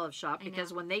as well have shopped,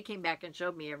 because when they came back and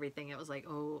showed me everything, it was like,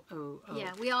 oh.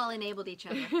 Yeah, we all enabled each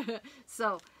other.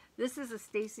 So this is a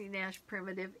Stacy Nash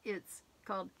primitive. It's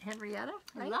called Henrietta,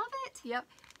 right? I love it. Yep.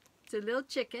 It's a little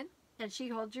chicken, and she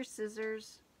holds your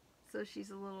scissors. So she's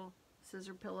a little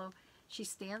scissor pillow. She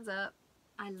stands up.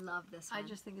 I love this one. I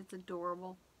just think it's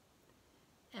adorable.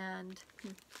 And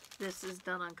this is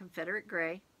done on Confederate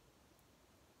Gray.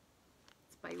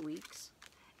 It's by Weeks.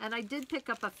 And I did pick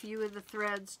up a few of the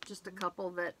threads, just a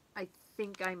couple that I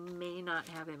think I may not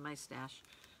have in my stash.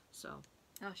 So.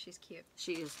 Oh, she's cute.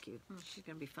 She is cute. She's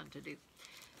going to be fun to do.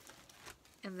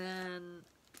 And then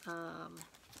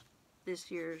this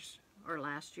year's, or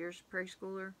last year's Prairie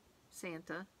Schooler,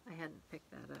 Santa. I hadn't picked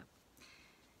that up.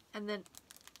 And then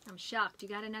I'm shocked. You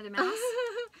got another mouse?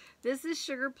 This is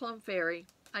Sugar Plum Fairy.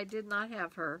 I did not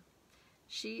have her.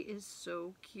 She is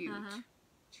so cute.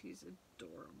 She's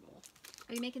adorable.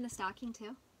 Are you making the stocking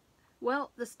too?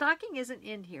 Well, the stocking isn't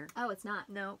in here. Oh, it's not?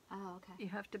 No. Oh, okay. You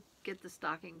have to get the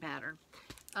stocking pattern.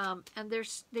 And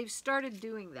they've started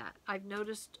doing that. I've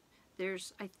noticed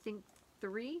there's, I think,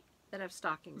 3 that have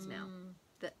stockings now.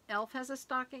 The elf has a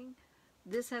stocking,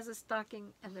 this has a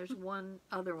stocking, and there's one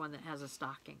other one that has a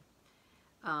stocking.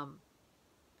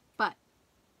 But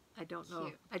I don't know.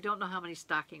 Cute. I don't know how many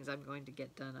stockings I'm going to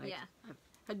get done. Yeah.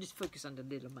 I just focus on the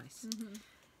little mice. Mm-hmm.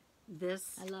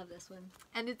 This. I love this one.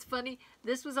 And it's funny.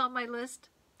 This was on my list,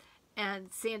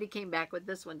 and Sandy came back with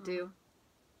this one too.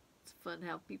 It's fun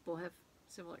how people have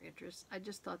similar interests. I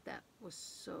just thought that was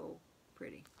so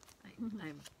pretty.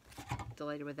 I'm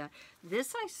delighted with that.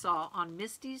 This I saw on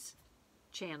Misty's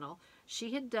channel.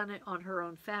 She had done it on her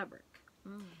own fabric,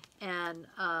 and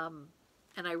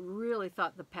I really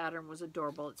thought the pattern was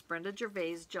adorable. It's Brenda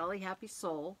Gervais' Jolly Happy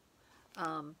Soul,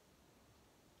 and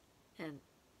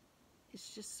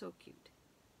it's just so cute.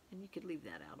 And you could leave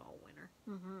that out all winter.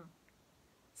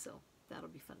 So that'll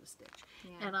be fun to stitch.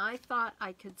 Yeah. And I thought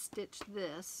I could stitch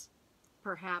this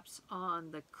perhaps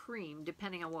on the cream,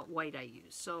 depending on what white I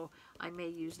use. So I may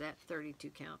use that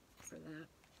 32 count for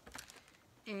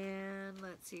that. And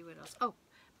let's see what else. Oh,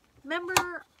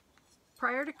 remember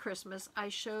prior to Christmas, I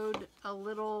showed a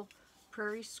little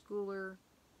Prairie Schooler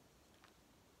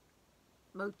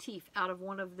motif out of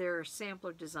one of their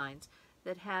sampler designs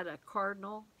that had a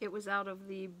cardinal. It was out of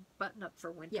the Button Up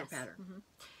for Winter pattern.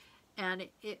 And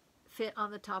it fit on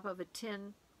the top of a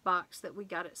tin box that we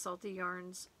got at Salty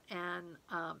Yarns, and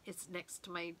it's next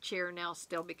to my chair now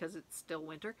still because it's still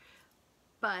winter.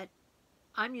 But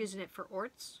I'm using it for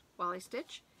orts while I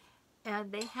stitch,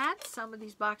 and they had some of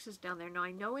these boxes down there. Now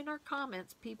I know in our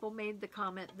comments people made the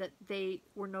comment that they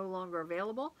were no longer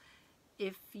available.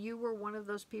 If you were one of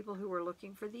those people who were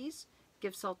looking for these,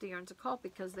 give Salty Yarns a call,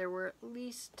 because there were at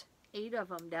least 8 of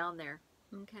them down there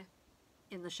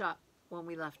in the shop when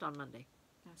we left on Monday.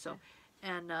 So,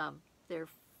 and they're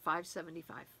 $5.75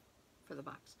 for the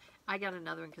box. I got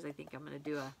another one because I think I'm going to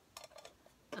do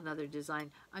another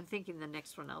design. I'm thinking the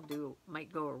next one I'll do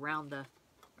might go around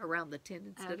the tin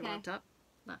instead of on top.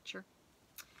 Not sure.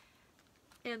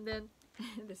 And then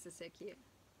this is so cute.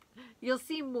 You'll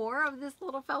see more of this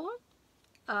little fellow,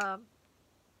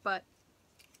 but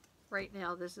right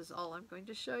now this is all I'm going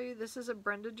to show you. This is a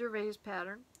Brenda Gervais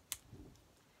pattern.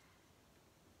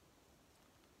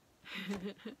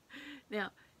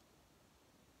 Now,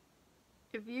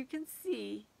 if you can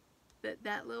see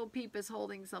that little peep is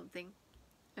holding something,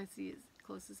 I see as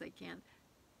close as I can.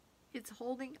 It's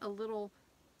holding a little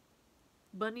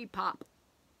bunny pop,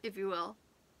 if you will,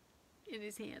 in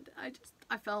his hand.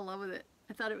 I fell in love with it.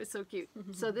 I thought it was so cute.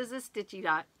 So this is Stitchy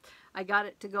Dot. I got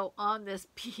it to go on this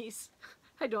piece.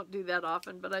 I don't do that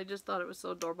often, but I just thought it was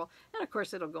so adorable. And of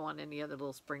course it'll go on any other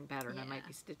little spring pattern I might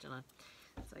be stitching on.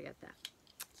 So I got that.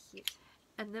 Cute.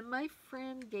 And then my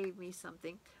friend gave me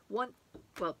something.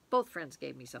 Both friends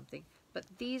gave me something, but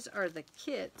these are the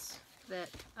kits that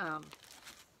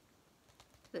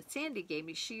that Sandy gave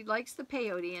me. She likes the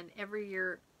peyote, and every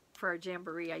year for our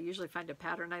jamboree, I usually find a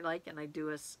pattern I like, and I do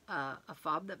a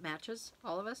fob that matches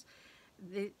all of us.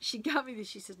 She got me these.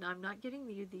 She says, "No, I'm not getting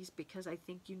you these because I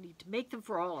think you need to make them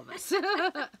for all of us."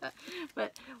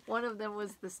 But one of them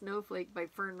was the Snowflake by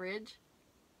Fern Ridge.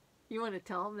 You want to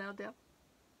tell them now, Deb,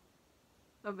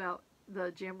 about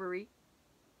the jamboree?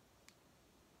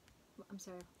 I'm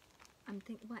sorry. I'm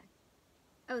thinking, what?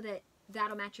 Oh,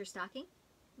 that'll match your stocking?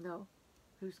 No.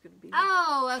 Who's going to be there?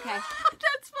 Oh, okay.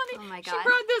 That's funny. Oh my God. She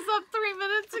brought this up 3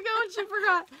 minutes ago and she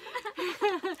forgot.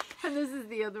 And this is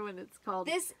the other one. It's called...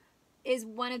 This is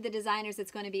one of the designers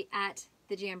that's going to be at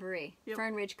the jamboree.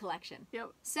 Fern Ridge Collection.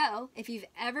 So, if you've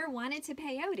ever wanted to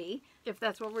peyote... If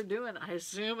that's what we're doing, I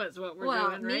assume it's what we're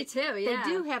doing, right? Me too, yeah. They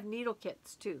do have needle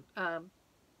kits, too.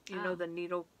 You know, the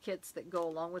needle kits that go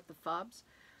along with the fobs.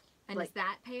 And is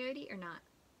that peyote or not?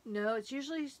 No, it's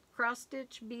usually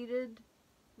cross-stitch, beaded,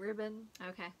 ribbon.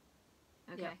 Okay.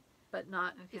 Yeah, but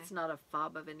not. It's not a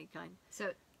fob of any kind.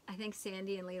 So I think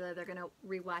Sandy and Leela, they're gonna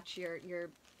rewatch your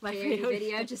peyote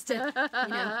video just to,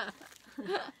 you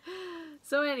know.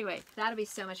 So anyway, that'll be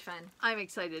so much fun. I'm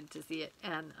excited to see it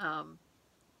and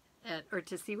or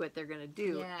to see what they're gonna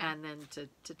do, and then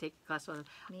to take a class with them.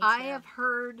 I have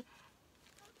heard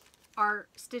our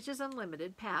Stitches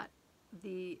Unlimited, Pat,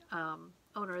 the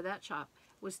owner of that shop,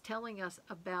 was telling us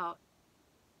about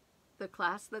the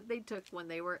class that they took when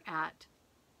they were at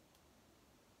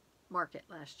Market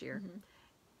last year.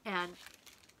 And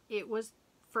it was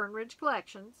Fern Ridge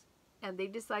Collections, and they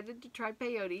decided to try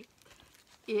peyote.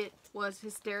 It was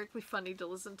hysterically funny to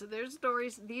listen to their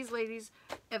stories. These ladies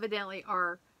evidently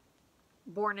are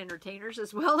born entertainers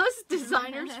as well as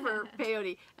designers for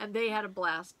peyote, and they had a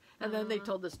blast. And then they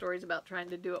told the stories about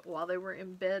trying to do it while they were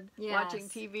in bed watching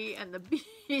TV, and the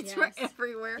beads were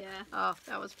everywhere. Oh,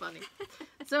 that was funny.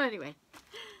 So anyway,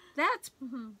 that's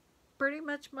pretty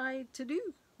much my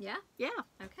to-do. Yeah? Yeah.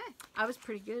 Okay. I was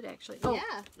pretty good, actually. Oh,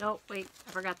 yeah. No, wait.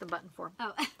 I forgot the button form.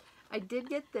 Oh. I did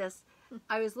get this.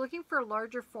 I was looking for a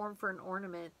larger form for an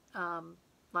ornament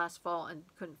last fall and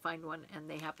couldn't find one, and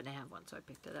they happened to have one, so I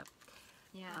picked it up.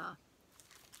 Yeah.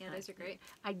 Yeah, those are great.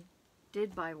 I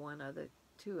did buy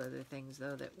two other things,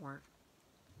 though, that weren't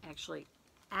actually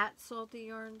at Salty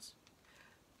Yarns.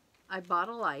 I bought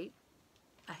a light,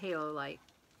 a halo light.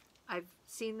 I've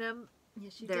seen them.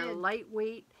 Yes, you They're did.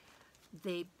 lightweight.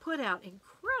 They put out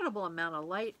incredible amount of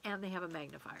light, and they have a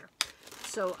magnifier.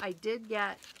 So I did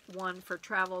get one for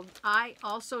travel. I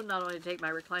also not only take my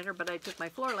recliner, but I took my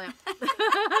floor lamp.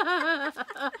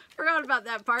 Forgot about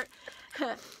that part.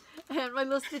 And my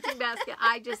little stitching basket,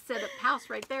 I just set up house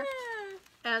right there.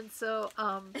 And so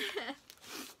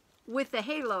with the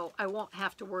halo, I won't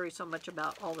have to worry so much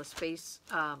about all the space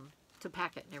to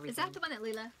pack it and everything. Is that the one that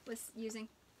Leela was using?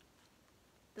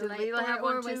 Did Leela have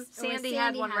one too? Sandy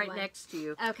had one right next to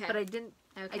you. Okay. But I didn't.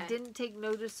 Okay. I didn't take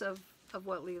notice of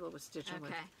what Leela was stitching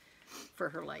with for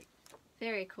her light.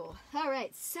 Very cool. All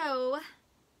right. So,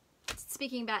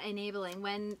 speaking about enabling,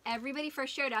 when everybody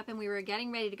first showed up and we were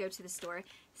getting ready to go to the store,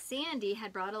 Sandy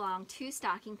had brought along 2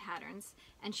 stocking patterns,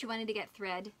 and she wanted to get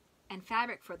thread and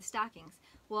fabric for the stockings.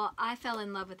 Well, I fell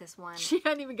in love with this one. She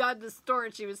hadn't even got to the store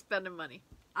and she was spending money.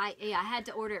 I had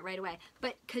to order it right away.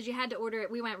 But because you had to order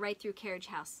it, we went right through Carriage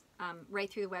House, right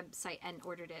through the website and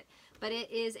ordered it. But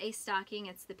it is a stocking.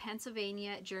 It's the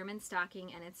Pennsylvania German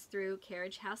stocking, and it's through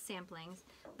Carriage House Samplings.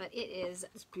 But it's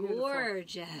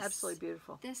gorgeous. Absolutely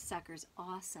beautiful. This sucker's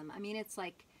awesome. I mean, it's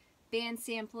like band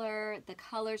sampler. The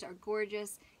colors are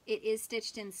gorgeous. It is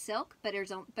stitched in silk, but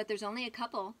there's only a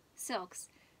couple silks.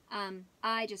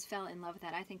 I just fell in love with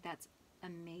that. I think that's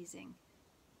amazing.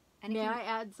 And may I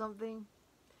add something?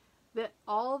 That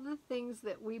all the things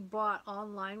that we bought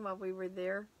online while we were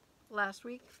there last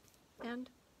week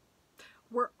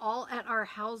were all at our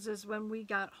houses when we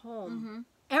got home. Mm-hmm.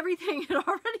 Everything had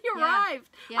already arrived.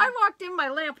 Yeah. I walked in, my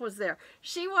lamp was there.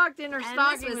 She walked in, her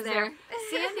stocking was there.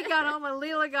 Sandy got home and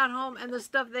Leela got home, and the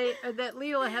stuff that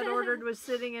Leela had ordered was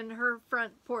sitting in her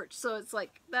front porch. So it's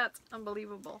like, that's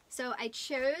unbelievable. So I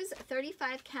chose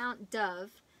 35 count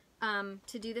Dove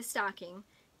to do the stocking.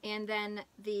 And then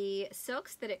the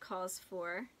silks that it calls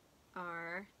for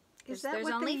are... Is that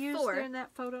what they used there in that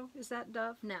photo? Is that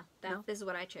Dove? No, this is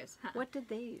what I chose. What did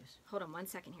they use? Hold on one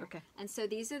second here. Okay. And so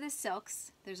these are the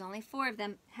silks. There's only 4 of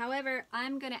them. However,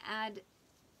 I'm going to add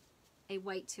a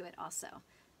white to it also.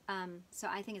 So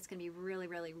I think it's going to be really,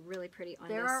 really, really pretty on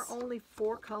there are only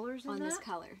 4 colors in this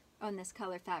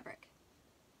color fabric.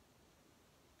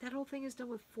 That whole thing is done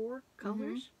with 4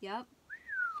 colors? Yep.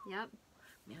 Yep.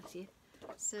 Yeah, see?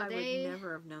 So I would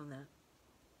never have known that.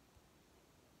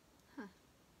 Huh.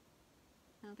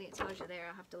 I don't think it tells you there.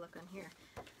 I'll have to look on here.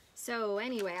 So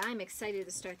anyway, I'm excited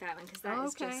to start that one because that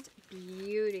is just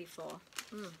beautiful.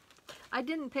 I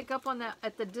didn't pick up on that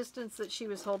at the distance that she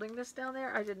was holding this down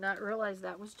there. I did not realize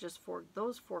that was just 4.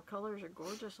 Those 4 colors are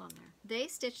gorgeous on there. They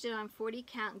stitched it on 40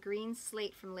 count green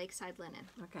slate from Lakeside Linen.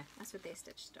 Okay. That's what they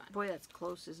stitched on. Boy, that's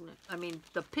close, isn't it? I mean,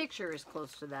 the picture is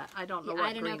close to that. I don't know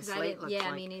what green slate looks like.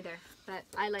 Yeah, me neither. But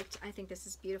I think this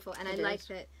is beautiful. And I like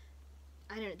that,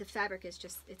 I don't know, the fabric is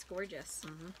just, it's gorgeous.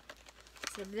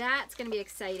 So that's going to be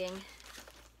exciting.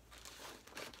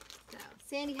 So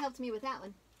Sandy helped me with that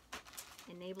one.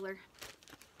 Enabler.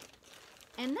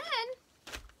 And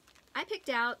then I picked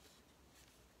out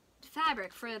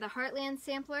fabric for the Heartland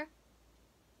sampler.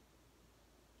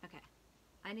 Okay.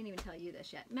 I didn't even tell you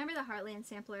this yet. Remember the Heartland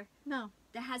sampler? No.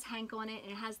 That has Hank on it,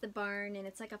 and it has the barn, and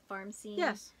it's like a farm scene.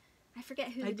 Yes. I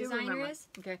forget who the designer is.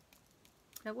 Okay.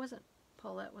 That wasn't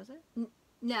Paulette, was it?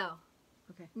 No.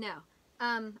 Okay. No.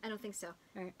 I don't think so.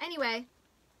 All right. Anyway,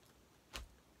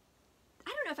 I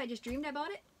don't know if I just dreamed I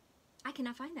bought it. I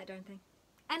cannot find that darn thing.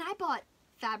 And I bought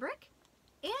fabric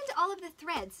and all of the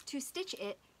threads to stitch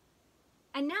it,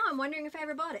 and now I'm wondering if I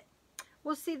ever bought it.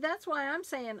 Well, see, that's why I'm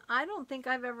saying I don't think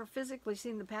I've ever physically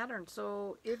seen the pattern.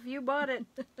 So if you bought it,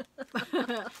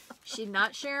 she's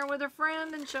not sharing with her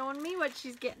friend and showing me what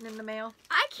she's getting in the mail.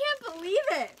 I can't believe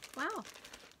it. Wow.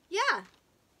 Yeah.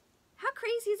 How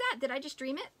crazy is that? Did I just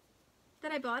dream it?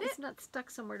 That I bought it? It's not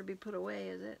stuck somewhere to be put away,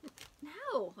 is it?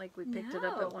 No. Like we picked it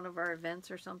up at one of our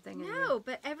events or something? No,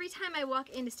 but every time I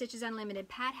walk into Stitches Unlimited,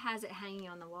 Pat has it hanging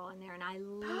on the wall in there, and I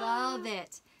love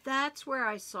it. That's where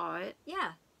I saw it.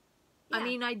 Yeah. I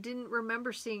mean, I didn't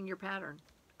remember seeing your pattern.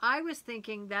 I was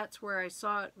thinking that's where I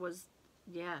saw it was,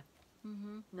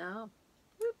 No.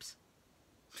 Oops.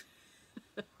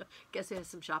 Guess he has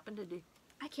some shopping to do.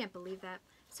 I can't believe that.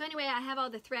 So anyway, I have all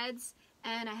the threads,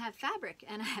 and I have fabric,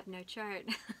 and I have no chart.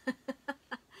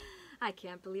 I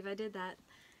can't believe I did that.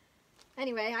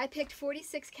 Anyway, I picked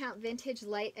 46 count vintage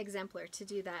light exemplar to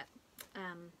do that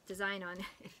design on.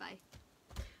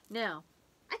 Now,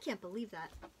 I can't believe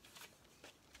that.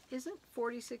 isn't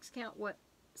 46 count what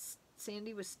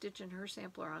Sandy was stitching her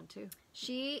sampler on too?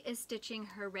 She is stitching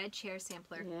her red chair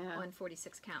sampler on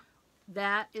 46 count.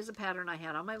 That is a pattern I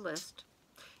had on my list.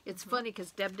 It's funny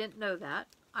because Deb didn't know that.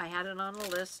 I had it on a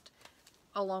list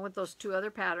along with those 2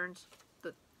 other patterns.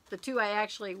 The 2 I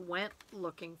actually went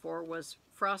looking for was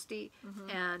Frosty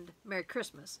and Merry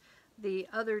Christmas. The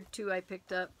other 2 I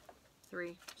picked up,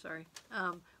 3, sorry,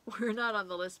 were not on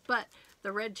the list, but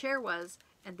the red chair was,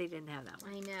 and they didn't have that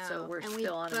one. I know. So we're and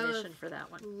still on a mission for that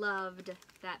one. Loved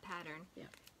that pattern. Yeah.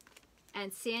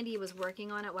 And Sandy was working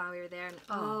on it while we were there, and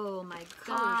oh my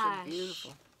Colors gosh. are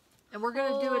beautiful. And we're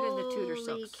going to do it in the Tudor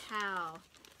Holy silks. cow.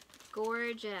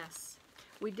 Gorgeous.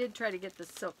 We did try to get the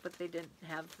silk, but they didn't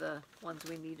have the ones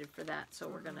we needed for that, so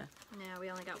we're going to... No, we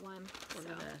only got one. We're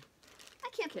going to... I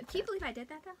can't... Can you believe I did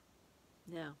that, though?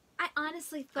 No. I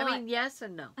honestly thought... I mean, yes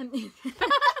and no. I mean...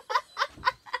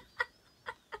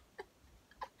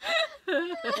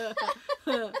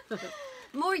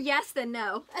 More yes than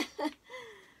no.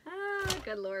 Oh,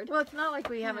 good Lord. Well, it's not like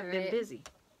we haven't been busy.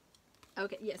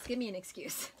 Okay, yes, give me an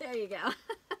excuse. There you go.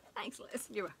 Thanks, Liz.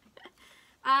 You're right.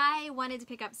 I wanted to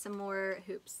pick up some more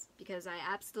hoops because I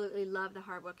absolutely love the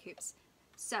hardwood hoops.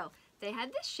 So, they had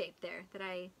this shape there that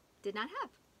I did not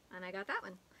have, and I got that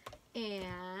one.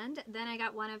 And then I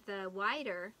got one of the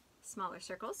wider, smaller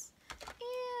circles,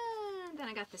 and then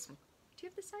I got this one. Do you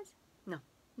have this size? No.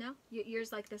 No?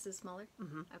 Yours like this is smaller?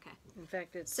 Mm-hmm. Okay. In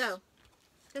fact, it's... So,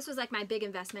 this was like my big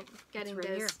investment, getting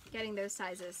right getting those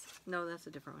sizes. No, that's a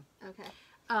different one. Okay.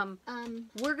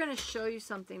 We're going to show you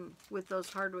something with those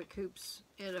hardwood hoops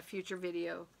in a future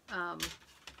video,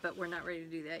 but we're not ready to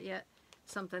do that yet.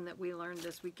 Something that we learned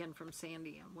this weekend from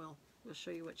Sandy, and we'll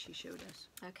show you what she showed us.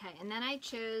 Okay, and then I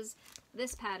chose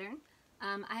this pattern.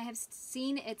 I have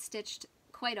seen it stitched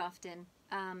quite often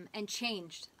and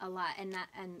changed a lot, and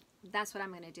that's what I'm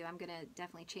going to do. I'm going to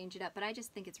definitely change it up, but I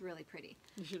just think it's really pretty.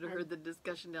 You should have heard the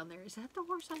discussion down there. Is that the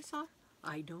horse I saw?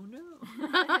 I don't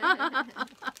know.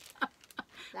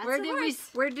 That's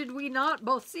where did we not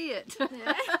both see it?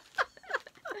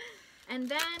 And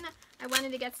then I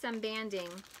wanted to get some banding.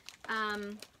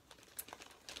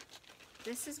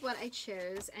 This is what I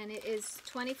chose, and it is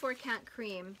 24 count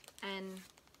cream, and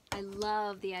I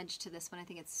love the edge to this one. I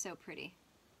think it's so pretty.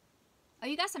 Oh,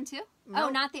 you got some too? No. Oh,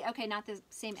 not the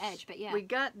same edge, but yeah. We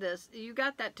got this. You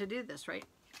got that to do this, right?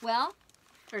 Well,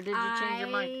 or did you change your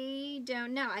mind? I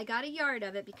don't know. I got a yard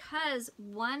of it because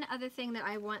one other thing that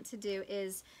I want to do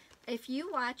is, if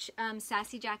you watch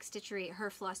Sassy Jack Stitchery,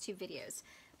 her Flosstube videos,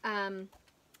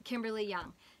 Kimberly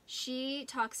Young, she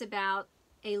talks about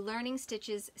a Learning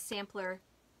Stitches sampler,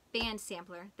 band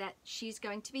sampler, that she's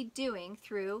going to be doing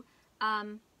through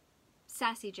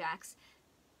Sassy Jack's.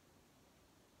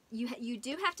 You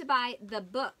do have to buy the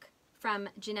book from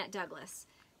Jeanette Douglas,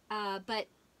 but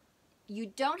you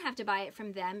don't have to buy it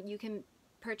from them. You can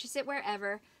purchase it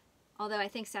wherever, although I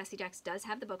think Sassy Jack's does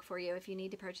have the book for you if you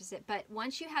need to purchase it. But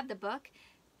once you have the book,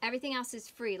 everything else is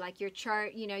free, like your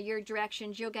chart, you know, your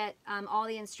directions. You'll get all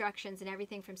the instructions and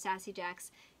everything from Sassy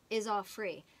Jack's is all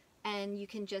free. And you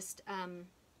can just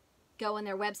go on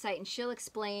their website, and she'll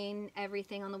explain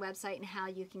everything on the website and how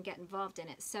you can get involved in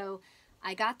it. So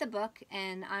I got the book,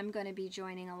 and I'm going to be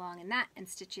joining along in that and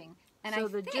stitching. And so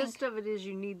the gist of it is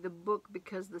you need the book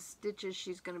because the stitches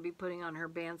she's going to be putting on her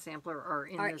band sampler are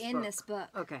in this book.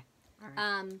 Okay. All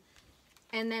right.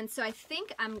 And then, so I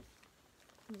think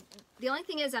the only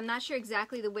thing is I'm not sure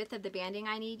exactly the width of the banding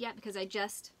I need yet because I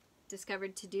just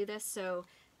discovered to do this. So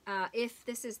if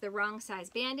this is the wrong size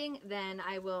banding, then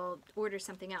I will order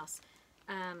something else.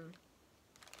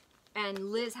 And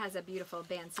Liz has a beautiful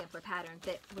band sampler pattern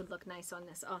that would look nice on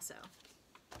this also.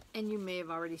 And you may have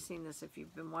already seen this if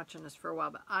you've been watching this for a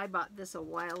while, but I bought this a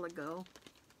while ago.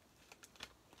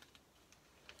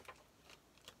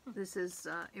 This is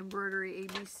Embroidery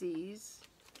ABCs.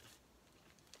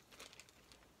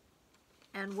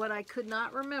 And what I could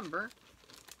not remember,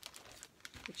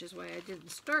 which is why I didn't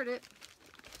start it,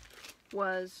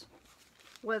 was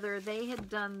whether they had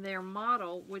done their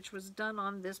model, which was done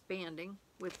on this banding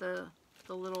with the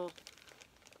little,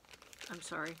 I'm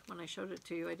sorry, when I showed it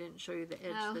to you, I didn't show you the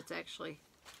edge that's actually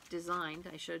designed.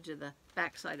 I showed you the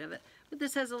back side of it. But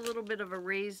this has a little bit of a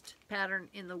raised pattern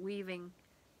in the weaving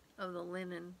of the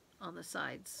linen on the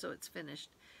sides, so it's finished.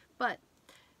 But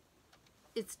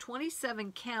it's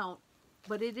 27 count,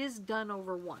 but it is done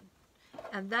over one.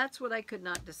 And that's what I could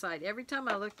not decide. Every time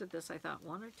I looked at this, I thought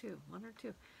one or two.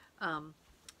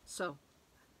 So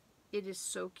it is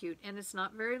so cute, and it's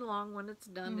not very long when it's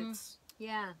done. It's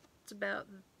about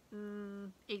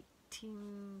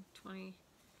 18, 20,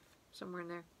 somewhere in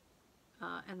there.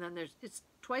 And then it's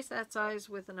twice that size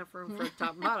with enough room for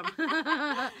top and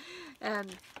bottom.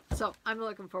 And so I'm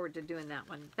looking forward to doing that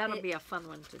one. That'll be a fun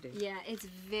one to do. Yeah, it's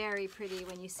very pretty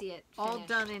when you see it finished. All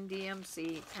done in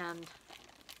DMC,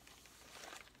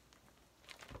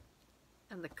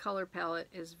 and the color palette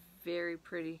is very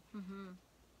pretty.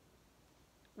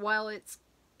 While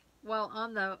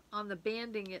on the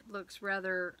banding it looks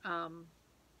rather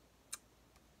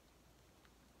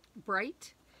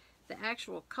bright, the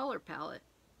actual color palette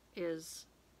is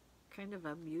kind of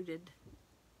a muted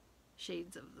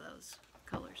shades of those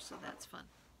colors, so that's fun.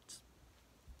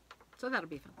 So that'll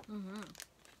be fun.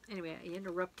 Anyway, I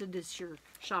interrupted this your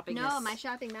shopping. No, my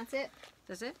shopping, that's it.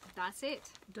 That's it? That's it.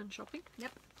 Done shopping?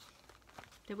 Yep.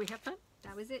 Did we have fun?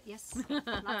 That was it, yes. Lots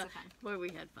of fun. Boy, we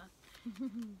had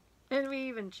fun. And we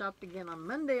even shopped again on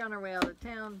Monday on our way out of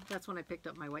town. That's when I picked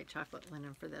up my white chocolate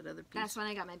linen for that other piece. That's when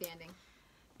I got my banding.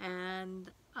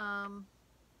 And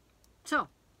so,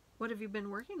 what have you been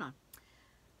working on?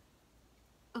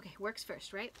 Okay, works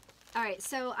first, right? All right,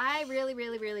 so I really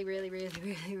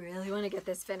want to get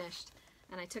this finished.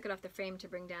 And I took it off the frame to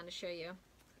bring down to show you.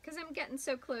 Because I'm getting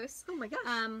so close. Oh my gosh.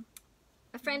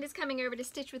 A friend is coming over to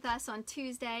stitch with us on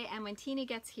Tuesday, and when Tina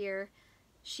gets here,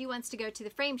 she wants to go to the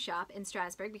frame shop in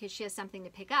Strasbourg because she has something to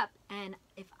pick up. And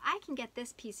if I can get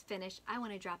this piece finished, I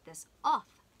want to drop this off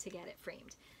to get it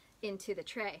framed into the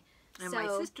tray. And my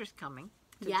sister's coming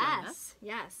to join us.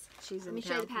 Yes. She's in Let me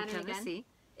show you the town from pattern Tennessee. again.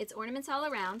 It's ornaments all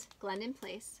around, Glendon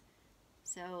Place.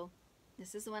 So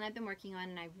this is the one I've been working on,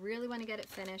 and I really want to get it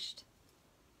finished.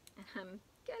 And I'm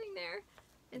getting there.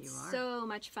 It's so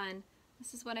much fun.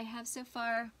 This is what I have so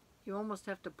far. You almost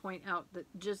have to point out that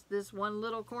just this one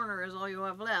little corner is all you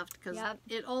have left, because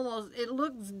it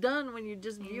looks done when you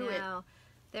just view it.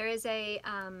 There is a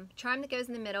charm that goes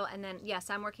in the middle, and then, yes,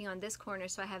 I'm working on this corner,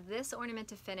 so I have this ornament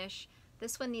to finish.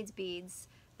 This one needs beads.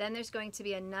 Then there's going to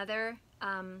be another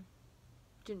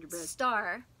gingerbread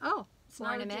star. Oh, it's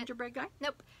ornament. not a gingerbread guy?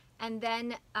 Nope. And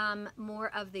then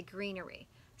more of the greenery.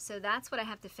 So that's what I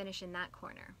have to finish in that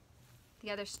corner. The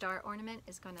other star ornament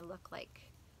is going to look like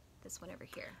this one over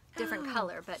here. Different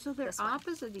color, but so they're this one.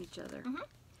 opposite each other.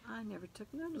 I never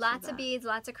took notice Lots of of beads,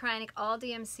 lots of Kryonic, all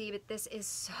DMC, but this is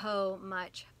so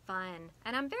much fun.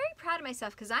 And I'm very proud of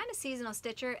myself because I'm a seasonal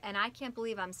stitcher, and I can't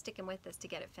believe I'm sticking with this to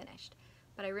get it finished.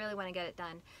 But I really want to get it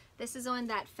done. This is on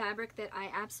that fabric that I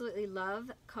absolutely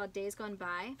love called Days Gone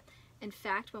By. In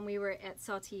fact, when we were at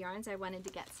Salty Yarns, I wanted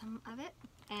to get some of it,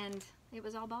 and it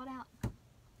was all bought out.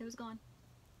 It was gone.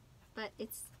 But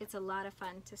it's a lot of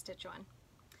fun to stitch on.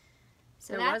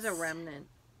 So there was a remnant.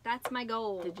 That's my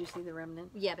goal. Did you see the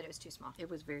remnant? Yeah, but it was too small. It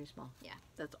was very small. Yeah.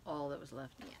 That's all that was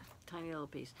left. Yeah. Tiny little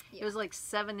piece. Yeah. It was like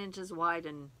 7 inches wide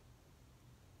and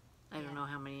I don't know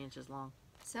how many inches long.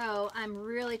 So I'm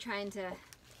really trying to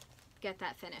get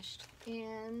that finished.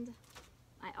 And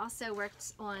I also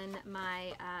worked on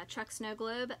my truck snow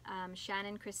globe,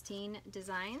 Shannon Christine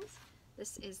Designs.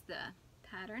 This is the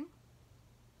pattern.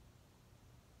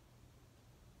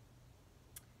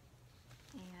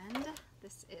 And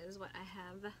this is what I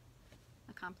have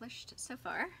accomplished so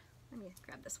far. Let me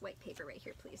grab this white paper right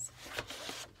here, please.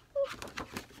 Ooh,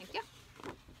 thank you.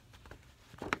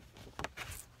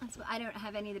 So I don't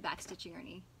have any of the back stitching or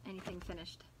anything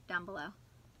finished down below,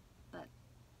 but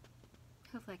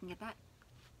hopefully I can get that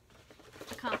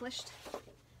accomplished.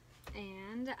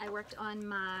 And I worked on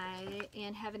my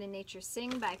And Heaven and Nature Sing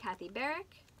by Kathy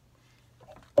Barrick.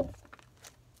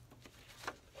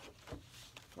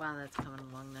 Wow, that's coming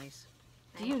along nice.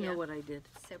 Do Thank you know what I did?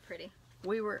 So pretty.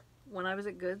 We were, when I was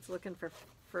at Goods looking for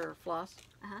floss,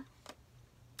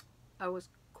 I was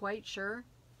quite sure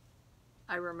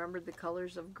I remembered the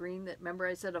colors of green that, remember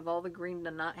I said of all the green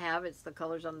to not have, it's the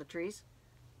colors on the trees?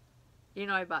 You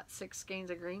know, I bought 6 skeins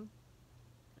of green.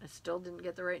 I still didn't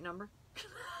get the right number.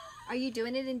 Are you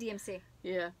doing it in DMC?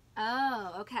 Yeah.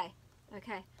 Oh, okay.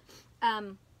 Okay.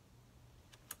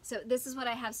 So this is what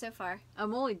I have so far.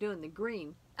 I'm only doing the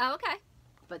green. Oh, okay.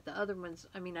 But the other ones,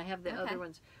 I mean, I have the other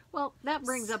ones. Well, that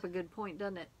brings up a good point,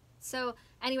 doesn't it? So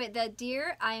anyway, the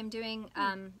deer I am doing,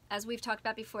 as we've talked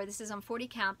about before, this is on 40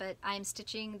 count, but I am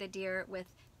stitching the deer with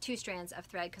 2 strands of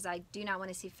thread because I do not want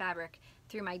to see fabric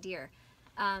through my deer.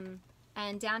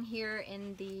 And down here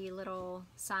in the little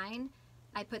sign,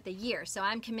 I put the year. So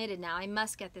I'm committed now. I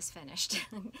must get this finished.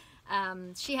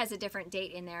 She has a different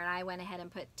date in there, and I went ahead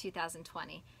and put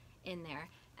 2020 in there.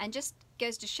 And just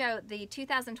goes to show the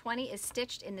 2020 is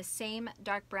stitched in the same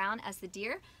dark brown as the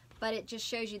deer, but it just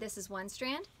shows you this is 1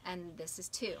 strand and this is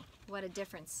 2. What a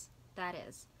difference that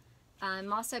is.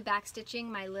 I'm also back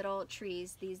stitching my little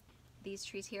trees. These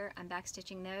trees here, I'm back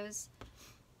stitching those.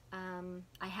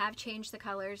 I have changed the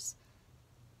colors.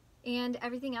 And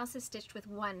everything else is stitched with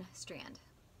one strand.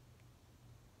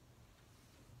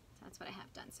 So that's what I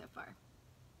have done so far.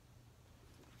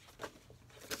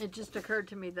 It just occurred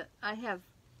to me that I have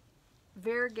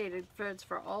variegated threads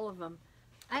for all of them.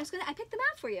 I picked them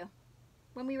out for you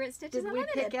when we were at Stitches Did we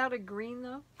Unlimited. pick out a green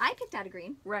though? I picked out a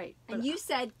green. Right. And you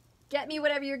said, get me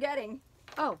whatever you're getting.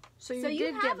 Oh, so you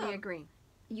did get me a green.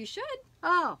 You should.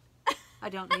 Oh, I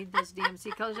don't need those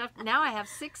DMC colors. Now I have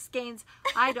 6 skeins.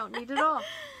 I don't need it all.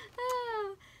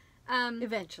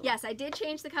 Eventually. Yes, I did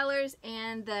change the colors,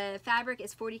 and the fabric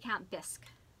is 40 count bisque.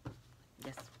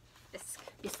 Yes. Bisque.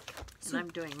 Bisque. And I'm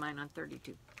doing mine on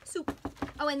 32. Soup.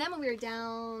 Oh, and then when we were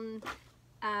down,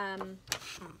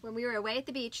 when we were away at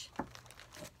the beach,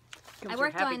 I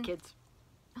worked happy on... kids.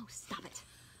 Oh, stop it.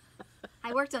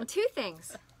 I worked on 2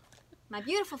 things. My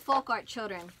beautiful folk art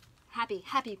children. Happy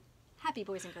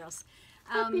boys and girls.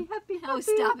 Happy, oh,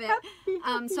 stop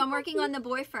it. So I'm working on the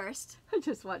boy first. I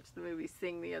just watched the movie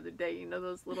Sing the other day. You know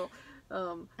those little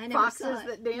I never foxes saw it.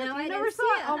 that dance? No, I I never didn't saw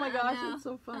see it. it. Oh my gosh, No. it's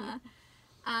so fun.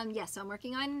 Yeah, so I'm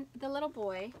working on the little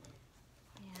boy.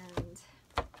 And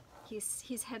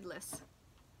he's headless.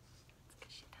 It's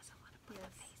because she doesn't want to put her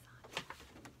face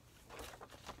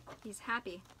on. He's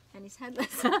happy. And he's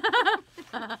headless.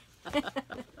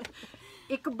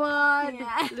 Ichabod,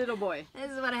 Yeah. little boy.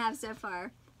 This is what I have so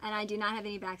far. And I do not have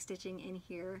any back stitching in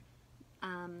here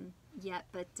yet,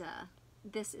 but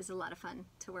this is a lot of fun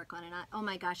to work on. And oh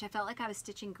my gosh, I felt like I was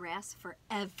stitching grass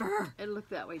forever. It looked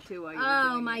that way too while you were Oh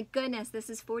doing my it. goodness, this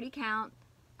is 40 count.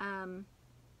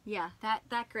 Yeah,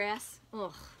 that grass,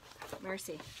 ugh,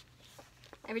 mercy.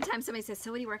 Every time somebody says,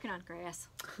 so what are you working on? Grass.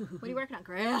 What are you working on?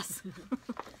 Grass.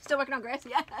 Still working on grass?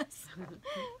 Yes.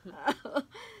 Oh,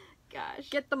 gosh.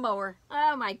 Get the mower.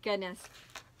 Oh my goodness.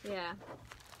 Yeah.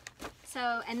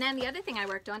 So, and then the other thing I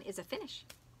worked on is a finish.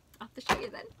 I'll have to show you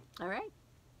then. All right.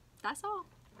 That's all.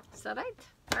 Is that right?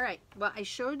 All right. Well, I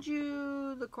showed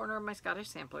you the corner of my Scottish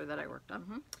sampler that I worked on.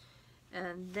 Mm-hmm.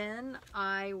 And then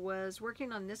I was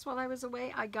working on this while I was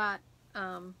away. I got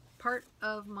part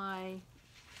of my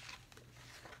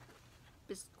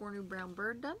Biscornu brown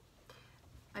bird done.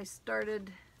 I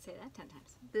started Say that 10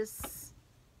 times. this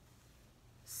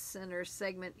center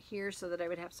segment here so that I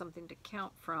would have something to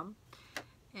count from.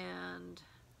 And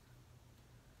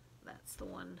that's the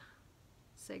one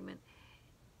segment.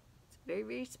 It's very,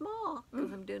 very small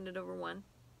because I'm doing it over one.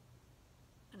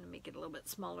 And to make it a little bit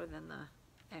smaller than the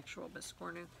actual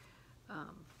Biscornu.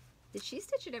 Did she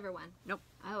stitch it over one? Nope.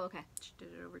 Oh, okay. She did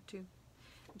it over two.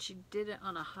 And she did it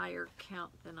on a higher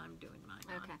count than I'm doing mine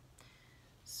on. Okay.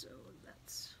 So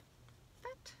that's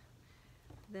that.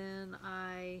 Then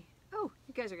oh,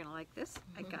 you guys are going to like this.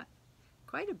 I got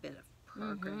quite a bit of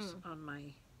progress on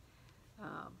my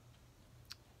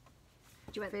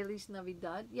Do you want... Feliz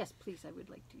Navidad. Yes, please, I would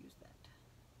like to use that.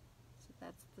 So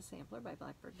that's the sampler by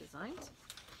Blackbird Designs.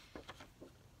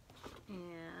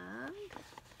 And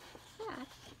that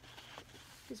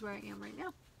is where I am right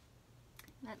now.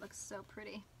 That looks so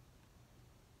pretty.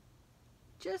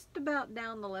 Just about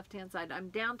down the left-hand side. I'm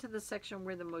down to the section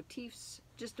where the motifs,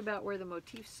 just about where the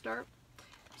motifs start.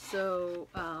 So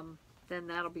then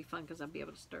that'll be fun because I'll be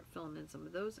able to start filling in some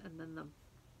of those, and then the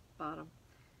bottom.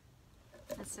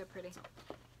 That's so pretty.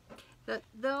 The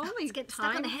only Let's get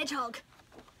stuck on the hedgehog.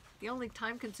 The only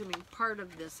time-consuming part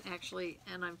of this, actually,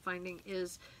 and I'm finding,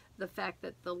 is the fact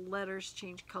that the letters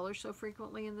change color so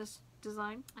frequently in this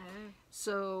design. Oh.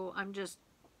 So I'm just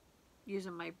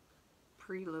using my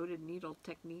preloaded needle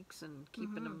techniques and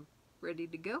keeping them ready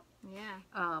to go.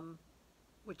 Yeah.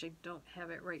 Which I don't have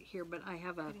it right here, but I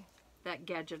have that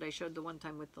gadget I showed the one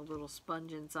time with the little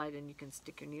sponge inside, and you can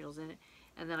stick your needles in it,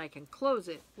 and then I can close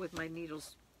it with my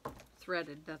needles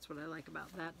threaded. That's what I like about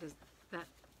that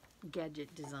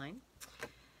gadget design.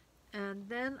 And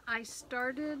then I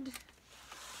started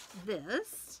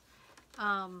this.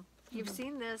 You've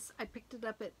seen this. I picked it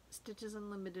up at Stitches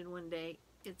Unlimited one day.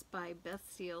 It's by Beth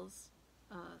Seals,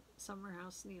 Summer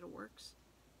House Needleworks,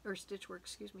 or Stitchworks,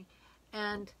 excuse me.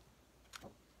 And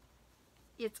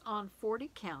it's on 40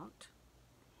 count,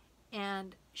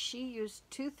 and she used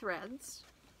 2 threads,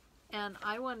 and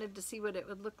I wanted to see what it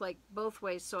would look like both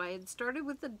ways. So I had started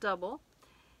with the double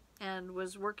and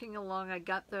was working along. I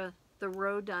got the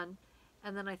row done,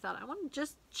 and then I thought I want to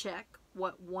just check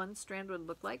what one strand would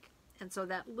look like. And so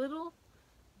that little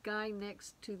guy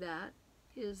next to that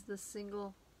is the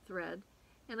single thread,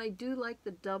 and I do like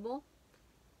the double.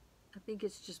 I think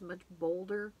it's just much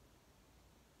bolder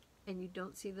and you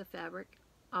don't see the fabric.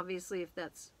 Obviously, if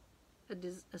that's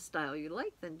a style you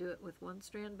like, then do it with 1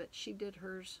 strand, but she did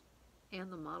hers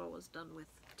and the model was done with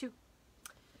 2.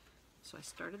 So I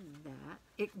started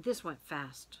that. This went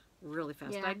fast. really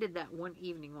fast. Yeah. I did that one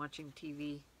evening watching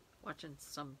TV, watching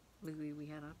some movie we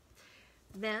had on.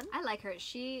 Then I like her.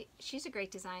 She's a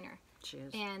great designer. she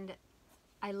is. And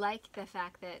I like the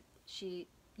fact that she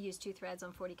used 2 threads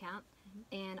on 40 count.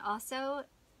 And also,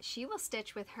 she will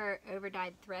stitch with her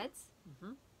over-dyed threads.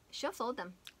 She'll fold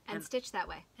them and stitch that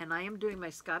way. And I am doing my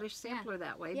Scottish sampler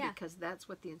that way Yeah. because that's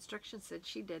what the instructions said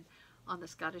she did on the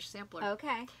Scottish sampler.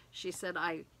 Okay. She said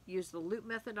I use the loop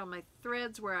method on my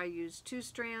threads where I use 2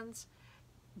 strands,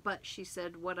 but she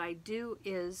said what I do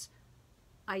is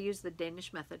I use the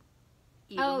Danish method.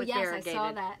 Even with yes, variegated, I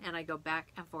saw that. and I go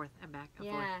back and forth and back and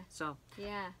forth. So,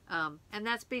 Yeah. and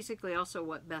that's basically also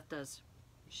what Beth does.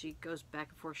 She goes back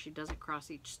and forth. She doesn't cross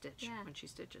each stitch when she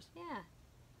stitches. Yeah.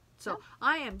 So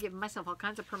I am giving myself all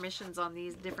kinds of permissions on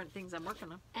these different things I'm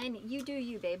working on. And you do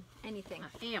you, babe. Anything.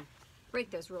 I am. Break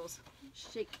those rules.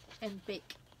 Shake and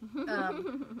bake.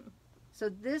 So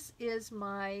this is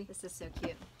my This is so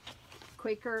cute.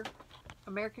 Quaker,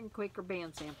 American Quaker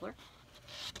band sampler.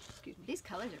 Excuse me. These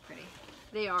colors are pretty.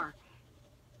 They are.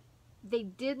 They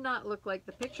did not look like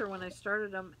the picture when I started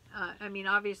them. I mean,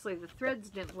 obviously the threads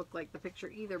didn't look like the picture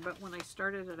either, but when I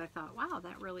started it, I thought, wow,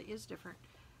 that really is different.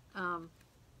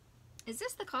 Is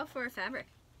this the call for a fabric?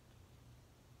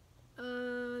 They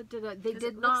 'Cause did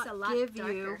it not looks a lot give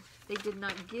you, darker. they did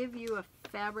not give you a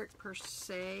fabric per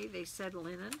se. They said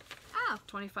linen, Oh,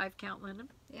 25 count linen.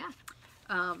 yeah.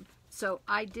 So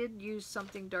I did use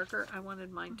something darker. I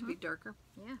wanted mine to be darker.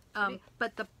 Yeah. Pretty.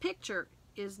 But the picture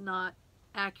is not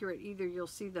accurate either. You'll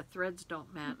see the threads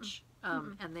don't match.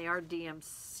 And they are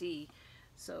DMC.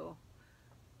 So,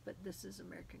 but this is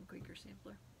American Quaker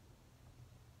sampler.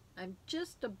 I'm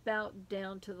just about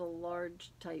down to the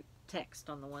large type text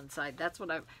on the one side. That's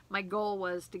what my goal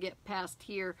was, to get past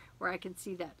here where I can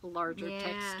see that larger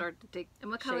text start to take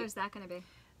And what shape. color is that going to be?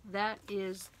 That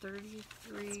is pretty.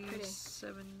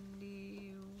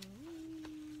 3370.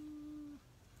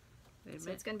 Wait a So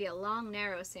minute. it's going to be a long,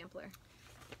 narrow sampler.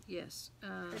 Yes.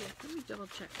 Let me double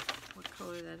check what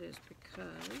color that is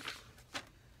because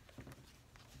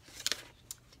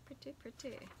Pretty,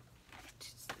 pretty.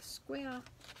 it's the square.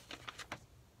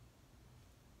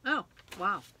 Oh,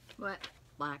 wow. What?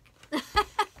 Black.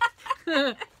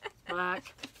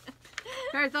 Black.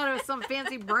 I thought it was some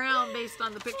fancy brown based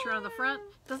on the picture on the front.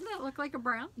 Doesn't that look like a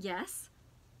brown? Yes.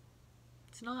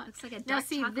 It's not. Looks like a Now dark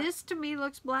see, chocolate. this to me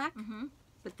looks black, Mm-hmm.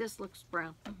 but this looks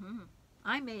brown. Mm-hmm.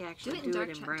 I may Do actually it in dark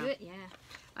in brown. Do it, yeah.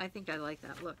 I think I like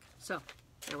that look. So,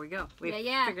 there we go. We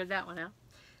Yeah. figured that one out.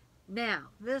 Now,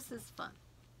 this is fun.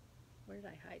 Where did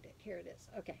I hide it? Here it is.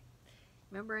 Okay.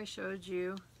 Remember I showed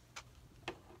you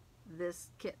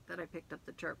this kit that I picked up,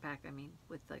 the chart pack,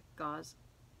 with the gauze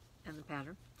and the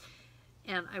pattern.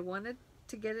 And I wanted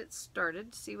to get it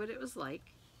started, see what it was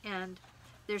like. And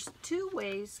there's 2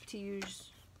 ways to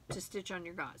stitch on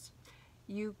your gauze.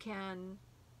 You can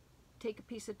take a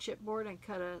piece of chipboard and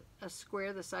cut a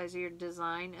square the size of your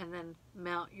design and then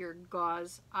mount your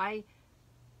gauze. I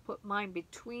put mine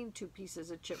between 2 pieces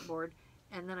of chipboard,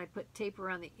 and then I put tape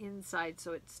around the inside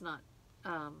so it's not,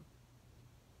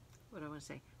 what do I want to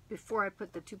say? Before I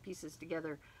put the 2 pieces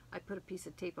together, I put a piece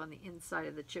of tape on the inside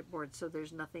of the chipboard so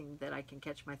there's nothing that I can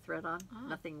catch my thread on,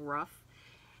 nothing rough.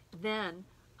 Then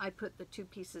I put the 2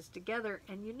 pieces together,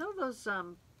 and you know those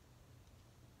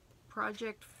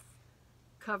project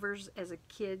covers as a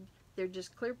kid? They're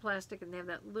just clear plastic and they have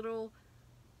that little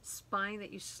spine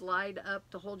that you slide up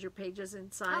to hold your pages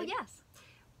inside. Oh, yes.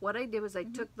 What I did was I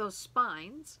took those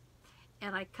spines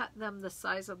and I cut them the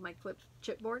size of my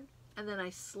chipboard, and then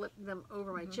I slipped them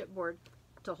over my chipboard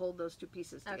to hold those 2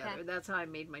 pieces together. Okay. That's how I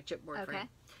made my chipboard frame. Okay.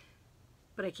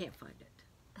 But I can't find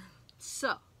it.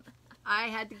 So I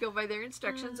had to go by their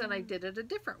instructions, and I did it a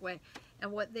different way.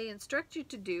 And what they instruct you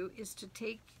to do is to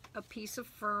take a piece of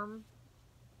firm,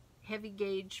 heavy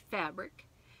gauge fabric,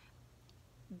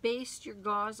 baste your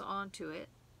gauze onto it,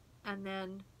 and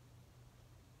then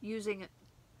using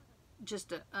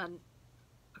just a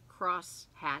cross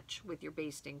hatch with your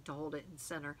basting to hold it in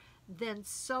center, then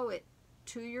sew it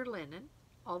to your linen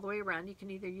all the way around. You can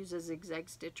either use a zigzag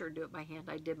stitch or do it by hand.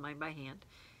 I did mine by hand.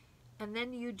 And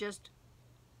then you just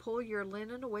pull your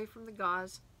linen away from the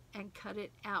gauze and cut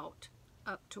it out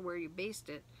up to where you baste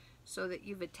it so that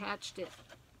you've attached it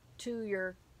to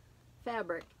your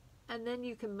fabric, and then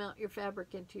you can mount your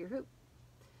fabric into your hoop.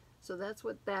 So that's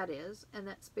what that is, and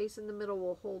that space in the middle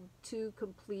will hold 2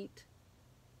 complete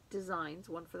designs,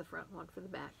 one for the front and one for the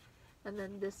back. And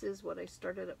then this is what I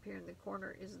started up here in the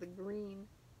corner, is the green,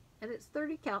 and it's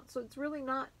 30 count, so it's really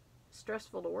not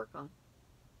stressful to work on,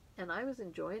 and I was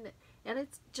enjoying it. And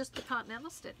it's just a continental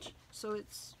stitch, so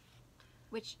it's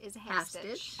which is a half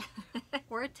stitch.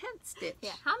 Or a 10th stitch.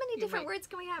 Yeah. How many different words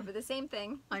can we have for the same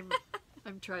thing? I'm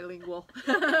trilingual.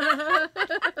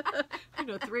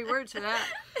 3 words for that.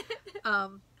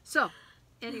 So,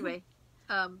 anyway,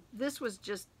 this was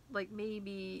just like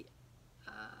maybe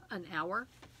an hour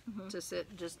to sit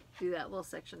and just do that little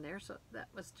section there. So that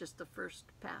was just the first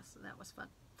pass, and that was fun.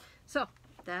 So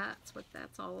that's what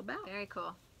that's all about. Very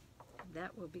cool.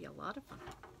 That will be a lot of fun.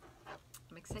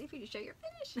 I'm excited for you to show your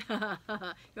finish. You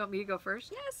want me to go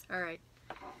first? Yes. All right.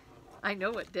 I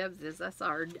know what Deb's is. I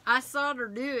saw her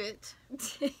do it.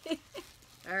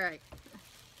 All right.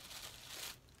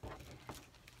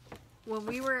 When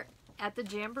we were at the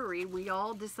Jamboree, we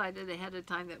all decided ahead of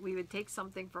time that we would take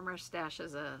something from our stash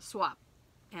as a swap.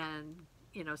 And,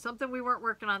 something we weren't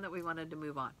working on that we wanted to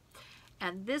move on.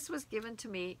 And this was given to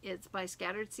me. It's by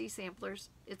Scattered Sea Samplers.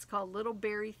 It's called Little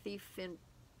Berry Thief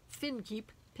Pinkeep.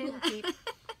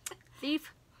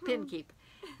 Thief Pinkeep.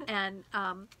 And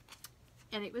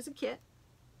it was a kit.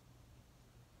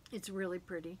 It's really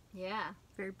pretty. Yeah.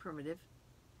 Very primitive.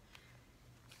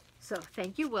 So,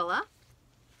 thank you, Willa.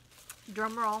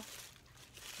 Drum roll.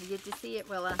 You get to see it,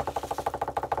 Willa.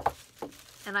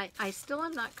 And I still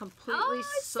am not completely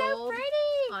sold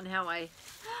on how I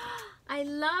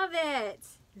love it.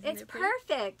 It's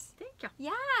perfect. Thank you.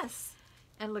 Yes.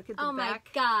 And look at the back. Oh my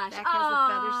gosh. Back has a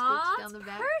feather stitch down the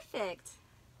back. Perfect.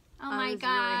 Oh my gosh.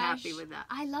 I was really happy with that.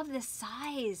 I love the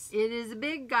size. It is a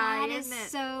big guy, isn't it? That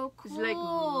is so cool. It's like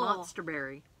Monster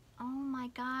Berry. Oh my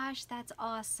gosh, that's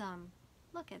awesome.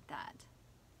 Look at that.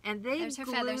 And there's her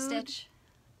feather stitch.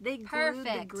 They glued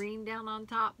the green down on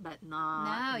top, but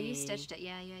not No, me. you stitched it.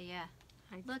 Yeah.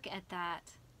 Look at that.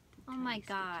 Oh my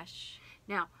gosh.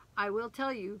 Now, I will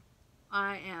tell you,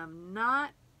 I am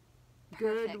not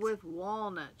good with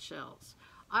walnut shells.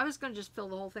 I was going to just fill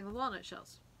the whole thing with walnut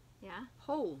shells. Yeah?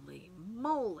 Holy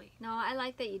moly. No, I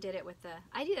like that you did it with the...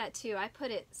 I do that too. I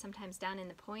put it sometimes down in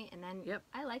the point, and then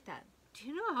I like that. Do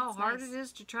you know how hard it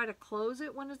is to try to close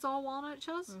it when it's all walnut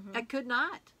shells? I could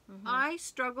not. Mm-hmm. I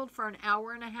struggled for an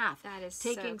hour and a half. That is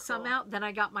taking so cool. some out. Then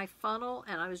I got my funnel,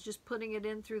 and I was just putting it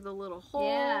in through the little hole.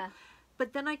 Yeah.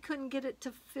 But then I couldn't get it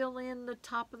to fill in the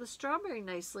top of the strawberry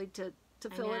nicely to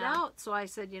fill it out. So I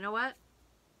said, you know what?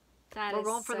 We're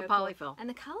going for the polyfill. Cool. And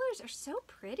the colors are so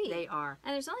pretty. They are.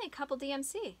 And there's only a couple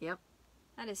DMC. Yep.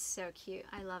 That is so cute.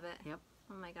 I love it. Yep.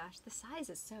 Oh my gosh, the size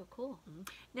is so cool.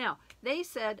 Now, they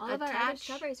said all of our other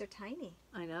strawberries are tiny.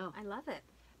 I know. I love it.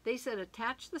 They said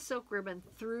attach the silk ribbon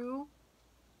through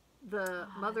the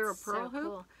mother of pearl hoop.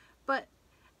 Cool. But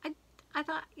I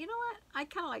thought, you know what? I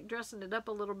kind of like dressing it up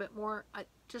a little bit more.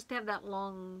 Just to have that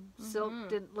long silk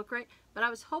didn't look right. But I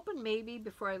was hoping maybe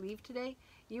before I leave today,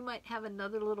 you might have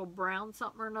another little brown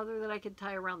something or another that I could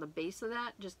tie around the base of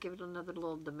that. Just give it another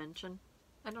little dimension.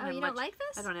 Don't like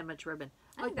this? I don't have much ribbon.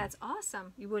 I think that's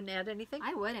awesome. You wouldn't add anything?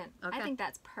 I wouldn't. Okay. I think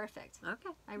that's perfect.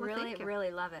 Okay. I really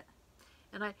love it.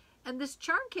 And this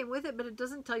charm came with it, but it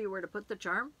doesn't tell you where to put the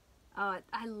charm. Oh,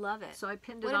 I love it. So I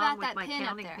pinned it on with my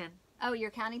counting pin. Oh, your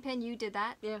counting pin? You did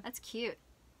that? Yeah. That's cute.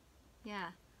 Yeah.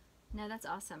 No, that's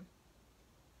awesome.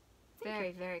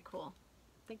 Very, very cool.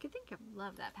 Thank you.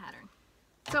 Love that pattern.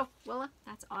 So, Willa.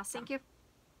 That's awesome. Thank you.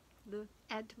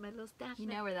 Add to my little stash. You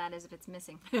know where that is if it's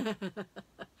missing.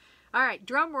 All right,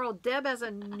 drum roll. Deb has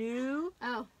a new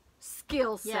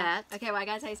skill set. Yeah. Okay, well I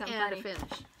gotta tell you something funny. To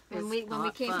finish. When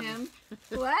we came home,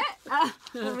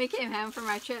 when we came home from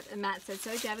our trip, and Matt said,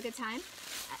 "So did you have a good time?"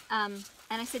 And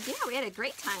I said, "Yeah, we had a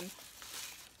great time."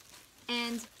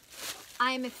 And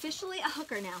I am officially a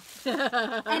hooker now.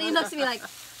 And he looks at me like,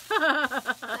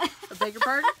 I beg your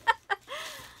pardon?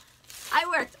 I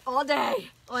worked all day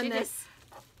on this.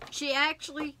 She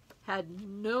actually had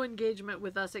no engagement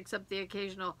with us except the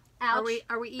occasional. Ouch.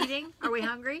 Are we eating? Are we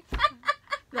hungry?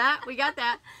 We got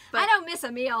that. But I don't miss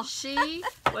a meal. She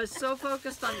was so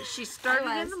focused on it. She started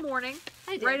in the morning.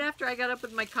 I did. Right after I got up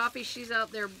with my coffee, she's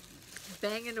out there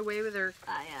banging away with her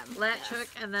latch hook,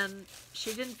 and then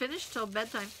she didn't finish till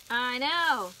bedtime. I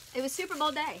know. It was Super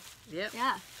Bowl day. Yep.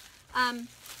 Yeah.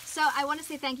 So I want to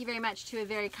say thank you very much to a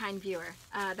very kind viewer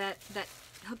that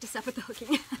hooked us up with the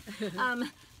hooking.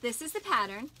 This is the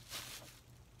pattern.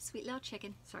 Sweet little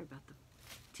chicken. Sorry about the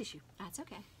tissue. That's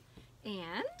okay.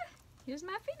 And here's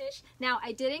my finish. Now,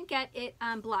 I didn't get it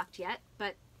blocked yet,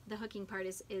 but the hooking part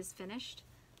is finished.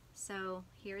 So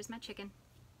here's my chicken.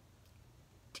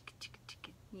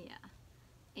 Chicken. Yeah.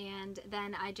 And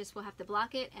then I just will have to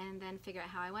block it and then figure out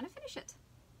how I want to finish it.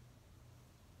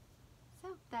 So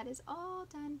that is all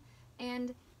done.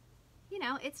 And, you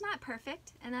know, it's not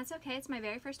perfect, and that's okay. It's my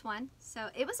very first one. So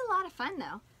it was a lot of fun,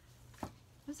 though.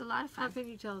 It was a lot of fun. How can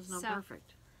you tell it's not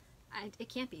perfect? It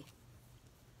can't be.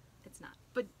 it's not.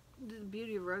 But the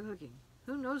beauty of rug hooking,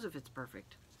 who knows if it's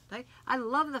perfect? I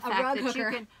love the fact that you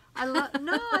can. I love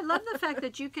the fact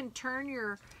that you can turn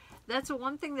your. That's the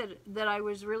one thing that I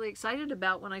was really excited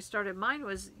about when I started mine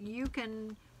was you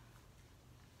can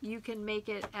make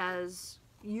it as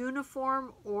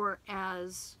uniform or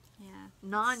as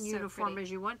non-uniform as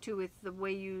you want to with the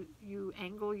way you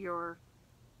angle your.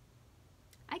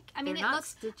 I mean, it looks.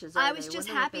 Stitches, I was just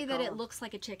happy that it looks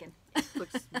like a chicken. It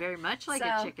looks very much like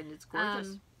a chicken. It's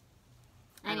gorgeous.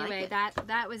 Anyway,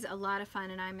 that was a lot of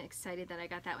fun, and I'm excited that I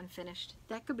got that one finished.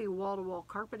 That could be wall-to-wall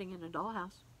carpeting in a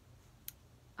dollhouse.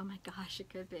 Oh my gosh, it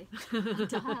could be. A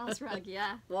dollhouse rug,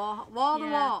 yeah. Wall to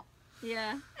wall.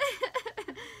 Yeah.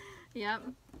 Yep.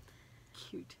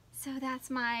 Cute. So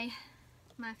that's my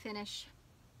finish.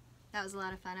 That was a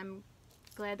lot of fun. I'm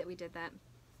glad that we did that.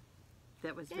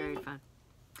 That was very fun.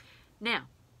 Now.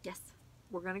 Yes.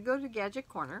 We're going to go to Gadget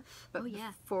Corner, but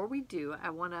before we do,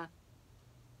 I want to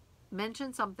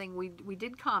mention something. We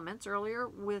did comments earlier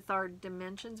with our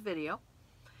dimensions video.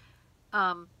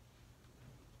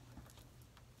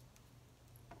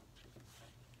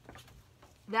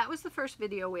 That was the first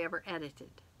video we ever edited.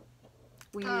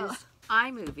 We used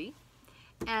iMovie,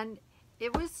 and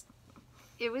it was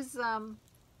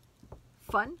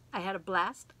fun. I had a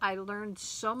blast. I learned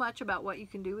so much about what you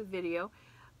can do with video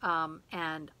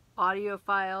and audio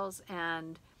files,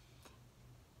 and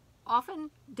often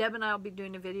Deb and I will be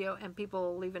doing a video and people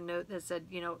will leave a note that said,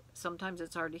 you know, sometimes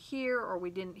it's hard to hear, or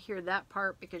we didn't hear that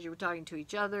part because you were talking to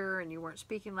each other and you weren't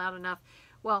speaking loud enough.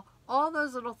 Well, all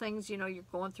those little things, you know, you're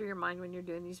going through your mind when you're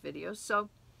doing these videos. So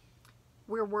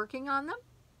we're working on them.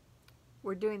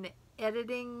 We're doing the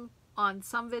editing on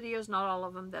some videos, not all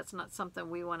of them. That's not something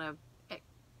we want to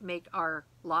make our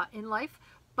lot in life,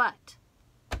 but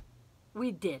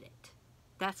we did it.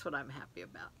 That's what I'm happy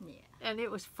about. Yeah. And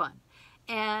it was fun.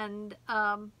 And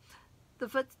the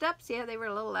footsteps, yeah, they were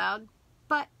a little loud,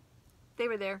 but they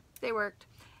were there. They worked.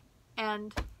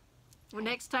 And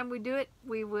next time we do it,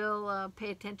 we will pay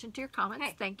attention to your comments.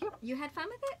 Hey, thank you. You had fun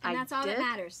with it, and that's all that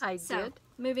matters. I did.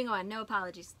 Moving on. No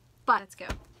apologies. But let's go.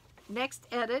 Next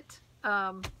edit,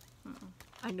 I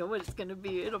know what it's going to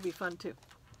be. It'll be fun, too.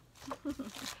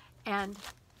 And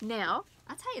now...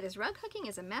 I'll tell you, this rug hooking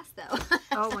is a mess, though.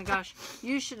 Oh, my gosh.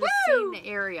 You should have seen the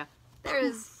area.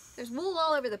 There's wool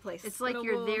all over the place. It's like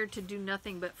you're there to do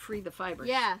nothing but free the fibers.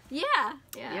 Yeah.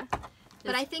 Yep.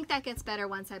 But I think that gets better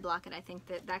once I block it. I think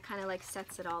that kind of like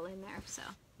sets it all in there. So.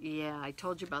 Yeah, I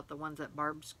told you about the ones that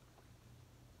Barb's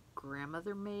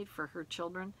grandmother made for her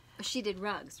children. She did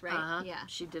rugs, right? Yeah.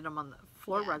 She did them on the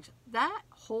floor rugs. That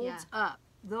holds up.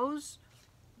 Those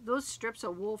strips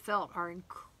of wool felt are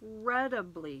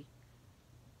incredibly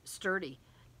sturdy.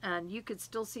 And you could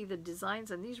still see the designs,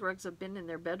 and these rugs have been in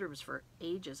their bedrooms for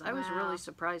ages. I was really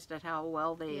surprised at how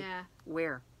well they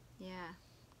wear. Yeah.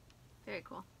 Very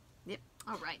cool. Yep.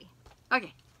 Alrighty.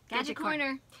 Okay. Gadget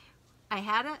Corner. I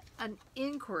had an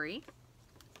inquiry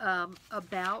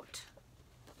about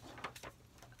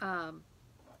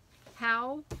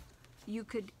how you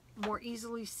could more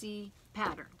easily see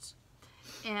patterns.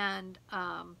 And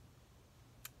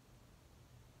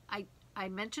I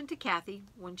mentioned to Kathy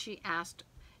when she asked.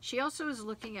 She also is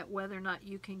looking at whether or not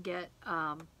you can get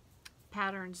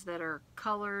patterns that are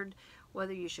colored,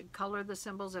 whether you should color the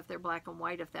symbols if they're black and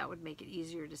white, if that would make it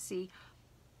easier to see.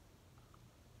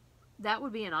 That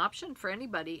would be an option for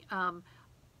anybody.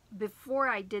 Before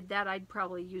I did that, I'd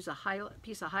probably use a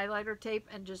piece of highlighter tape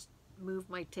and just move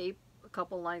my tape a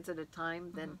couple lines at a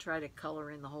time, then try to color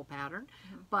in the whole pattern.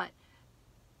 But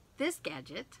this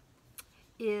gadget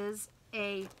is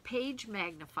a page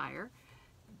magnifier.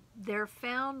 They're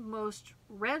found most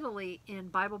readily in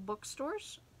Bible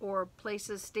bookstores or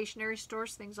places, stationery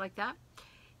stores, things like that.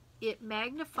 It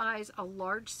magnifies a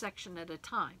large section at a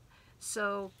time.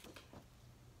 So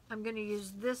I'm going to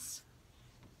use this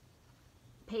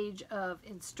page of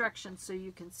instructions so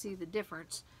you can see the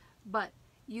difference. But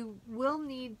you will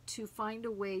need to find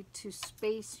a way to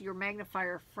space your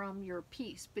magnifier from your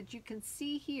piece. But you can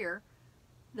see here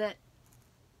that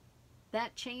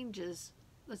changes.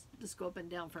 Let's go up and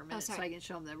down for a minute so I can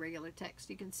show them the regular text.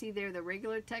 You can see there the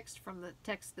regular text from the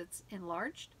text that's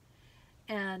enlarged,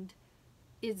 and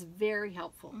it's very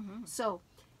helpful. So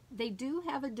they do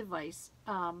have a device.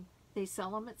 They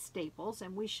sell them at Staples,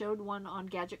 and we showed one on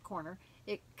Gadget Corner.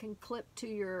 It can clip to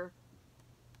your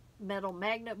metal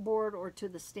magnet board or to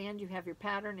the stand you have your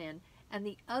pattern in, and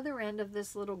the other end of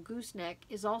this little gooseneck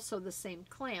is also the same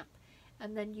clamp,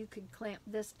 and then you can clamp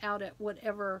this out at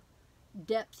whatever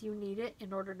depth you need it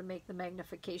in order to make the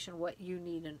magnification what you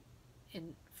need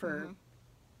for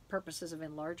purposes of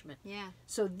enlargement. Yeah.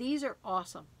 So these are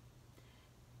awesome.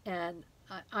 and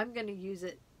I'm going to use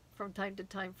it from time to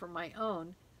time for my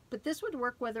own. But this would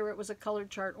work whether it was a colored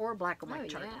chart or a black and white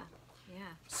chart. Yeah.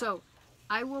 So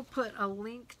I will put a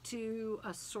link to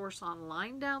a source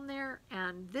online down there.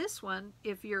 And this one,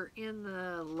 if you're in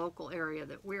the local area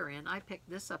that we're in, I picked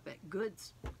this up at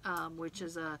Goods, which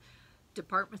is a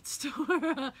department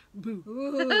store. Boo.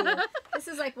 Ooh, this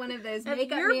is like one of those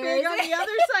makeup you're mirrors. big on the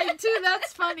other side too.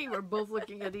 That's funny. We're both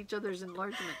looking at each other's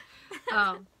enlargement.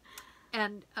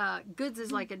 And Goods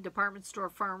is like a department store,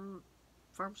 farm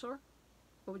store.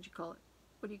 What would you call it?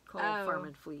 What do you call Farm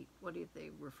and Fleet? What do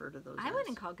they refer to those as? I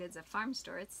wouldn't call Goods a farm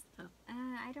store. It's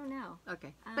I don't know.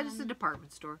 Okay, but it's a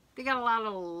department store. They got a lot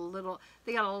of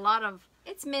They got a lot of.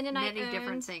 It's Mennonite many owned,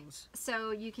 different things.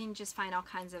 So you can just find all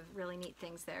kinds of really neat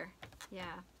things there. Yeah.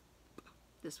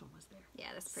 This one was there.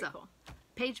 Yeah, that's pretty cool.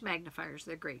 Page magnifiers,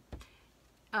 they're great.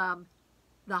 The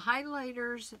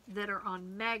highlighters that are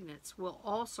on magnets will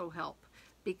also help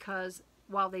because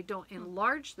while they don't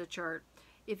enlarge the chart,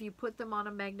 if you put them on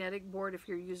a magnetic board, if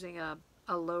you're using a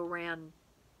low-ran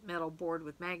metal board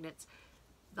with magnets,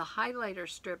 the highlighter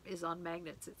strip is on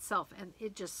magnets itself, and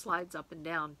it just slides up and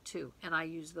down too. And I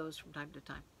use those from time to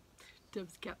time.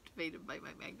 Deb's captivated by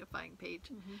my magnifying page.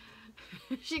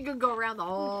 Mm-hmm. She could go around the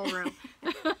whole room.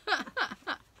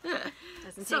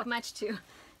 Doesn't take much to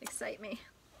excite me.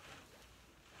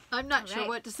 I'm not sure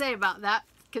what to say about that,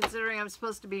 considering I'm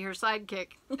supposed to be her sidekick.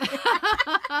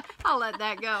 I'll let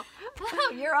that go.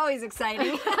 Oh, you're always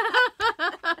exciting.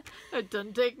 It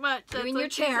doesn't take much. You in your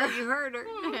chair. You heard her.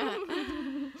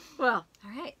 Well,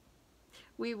 all right.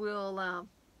 We will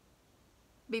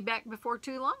be back before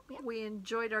too long. Yep. We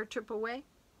enjoyed our trip away.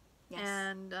 Yes.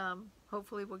 And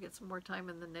hopefully we'll get some more time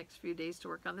in the next few days to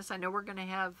work on this. I know we're going to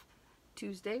have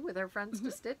Tuesday with our friends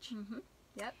to stitch. Mm-hmm.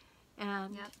 Yep.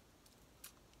 And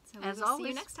so as we will always, see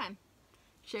you next time.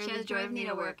 Share the joy of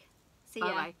needlework. See ya.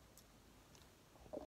 Bye-bye.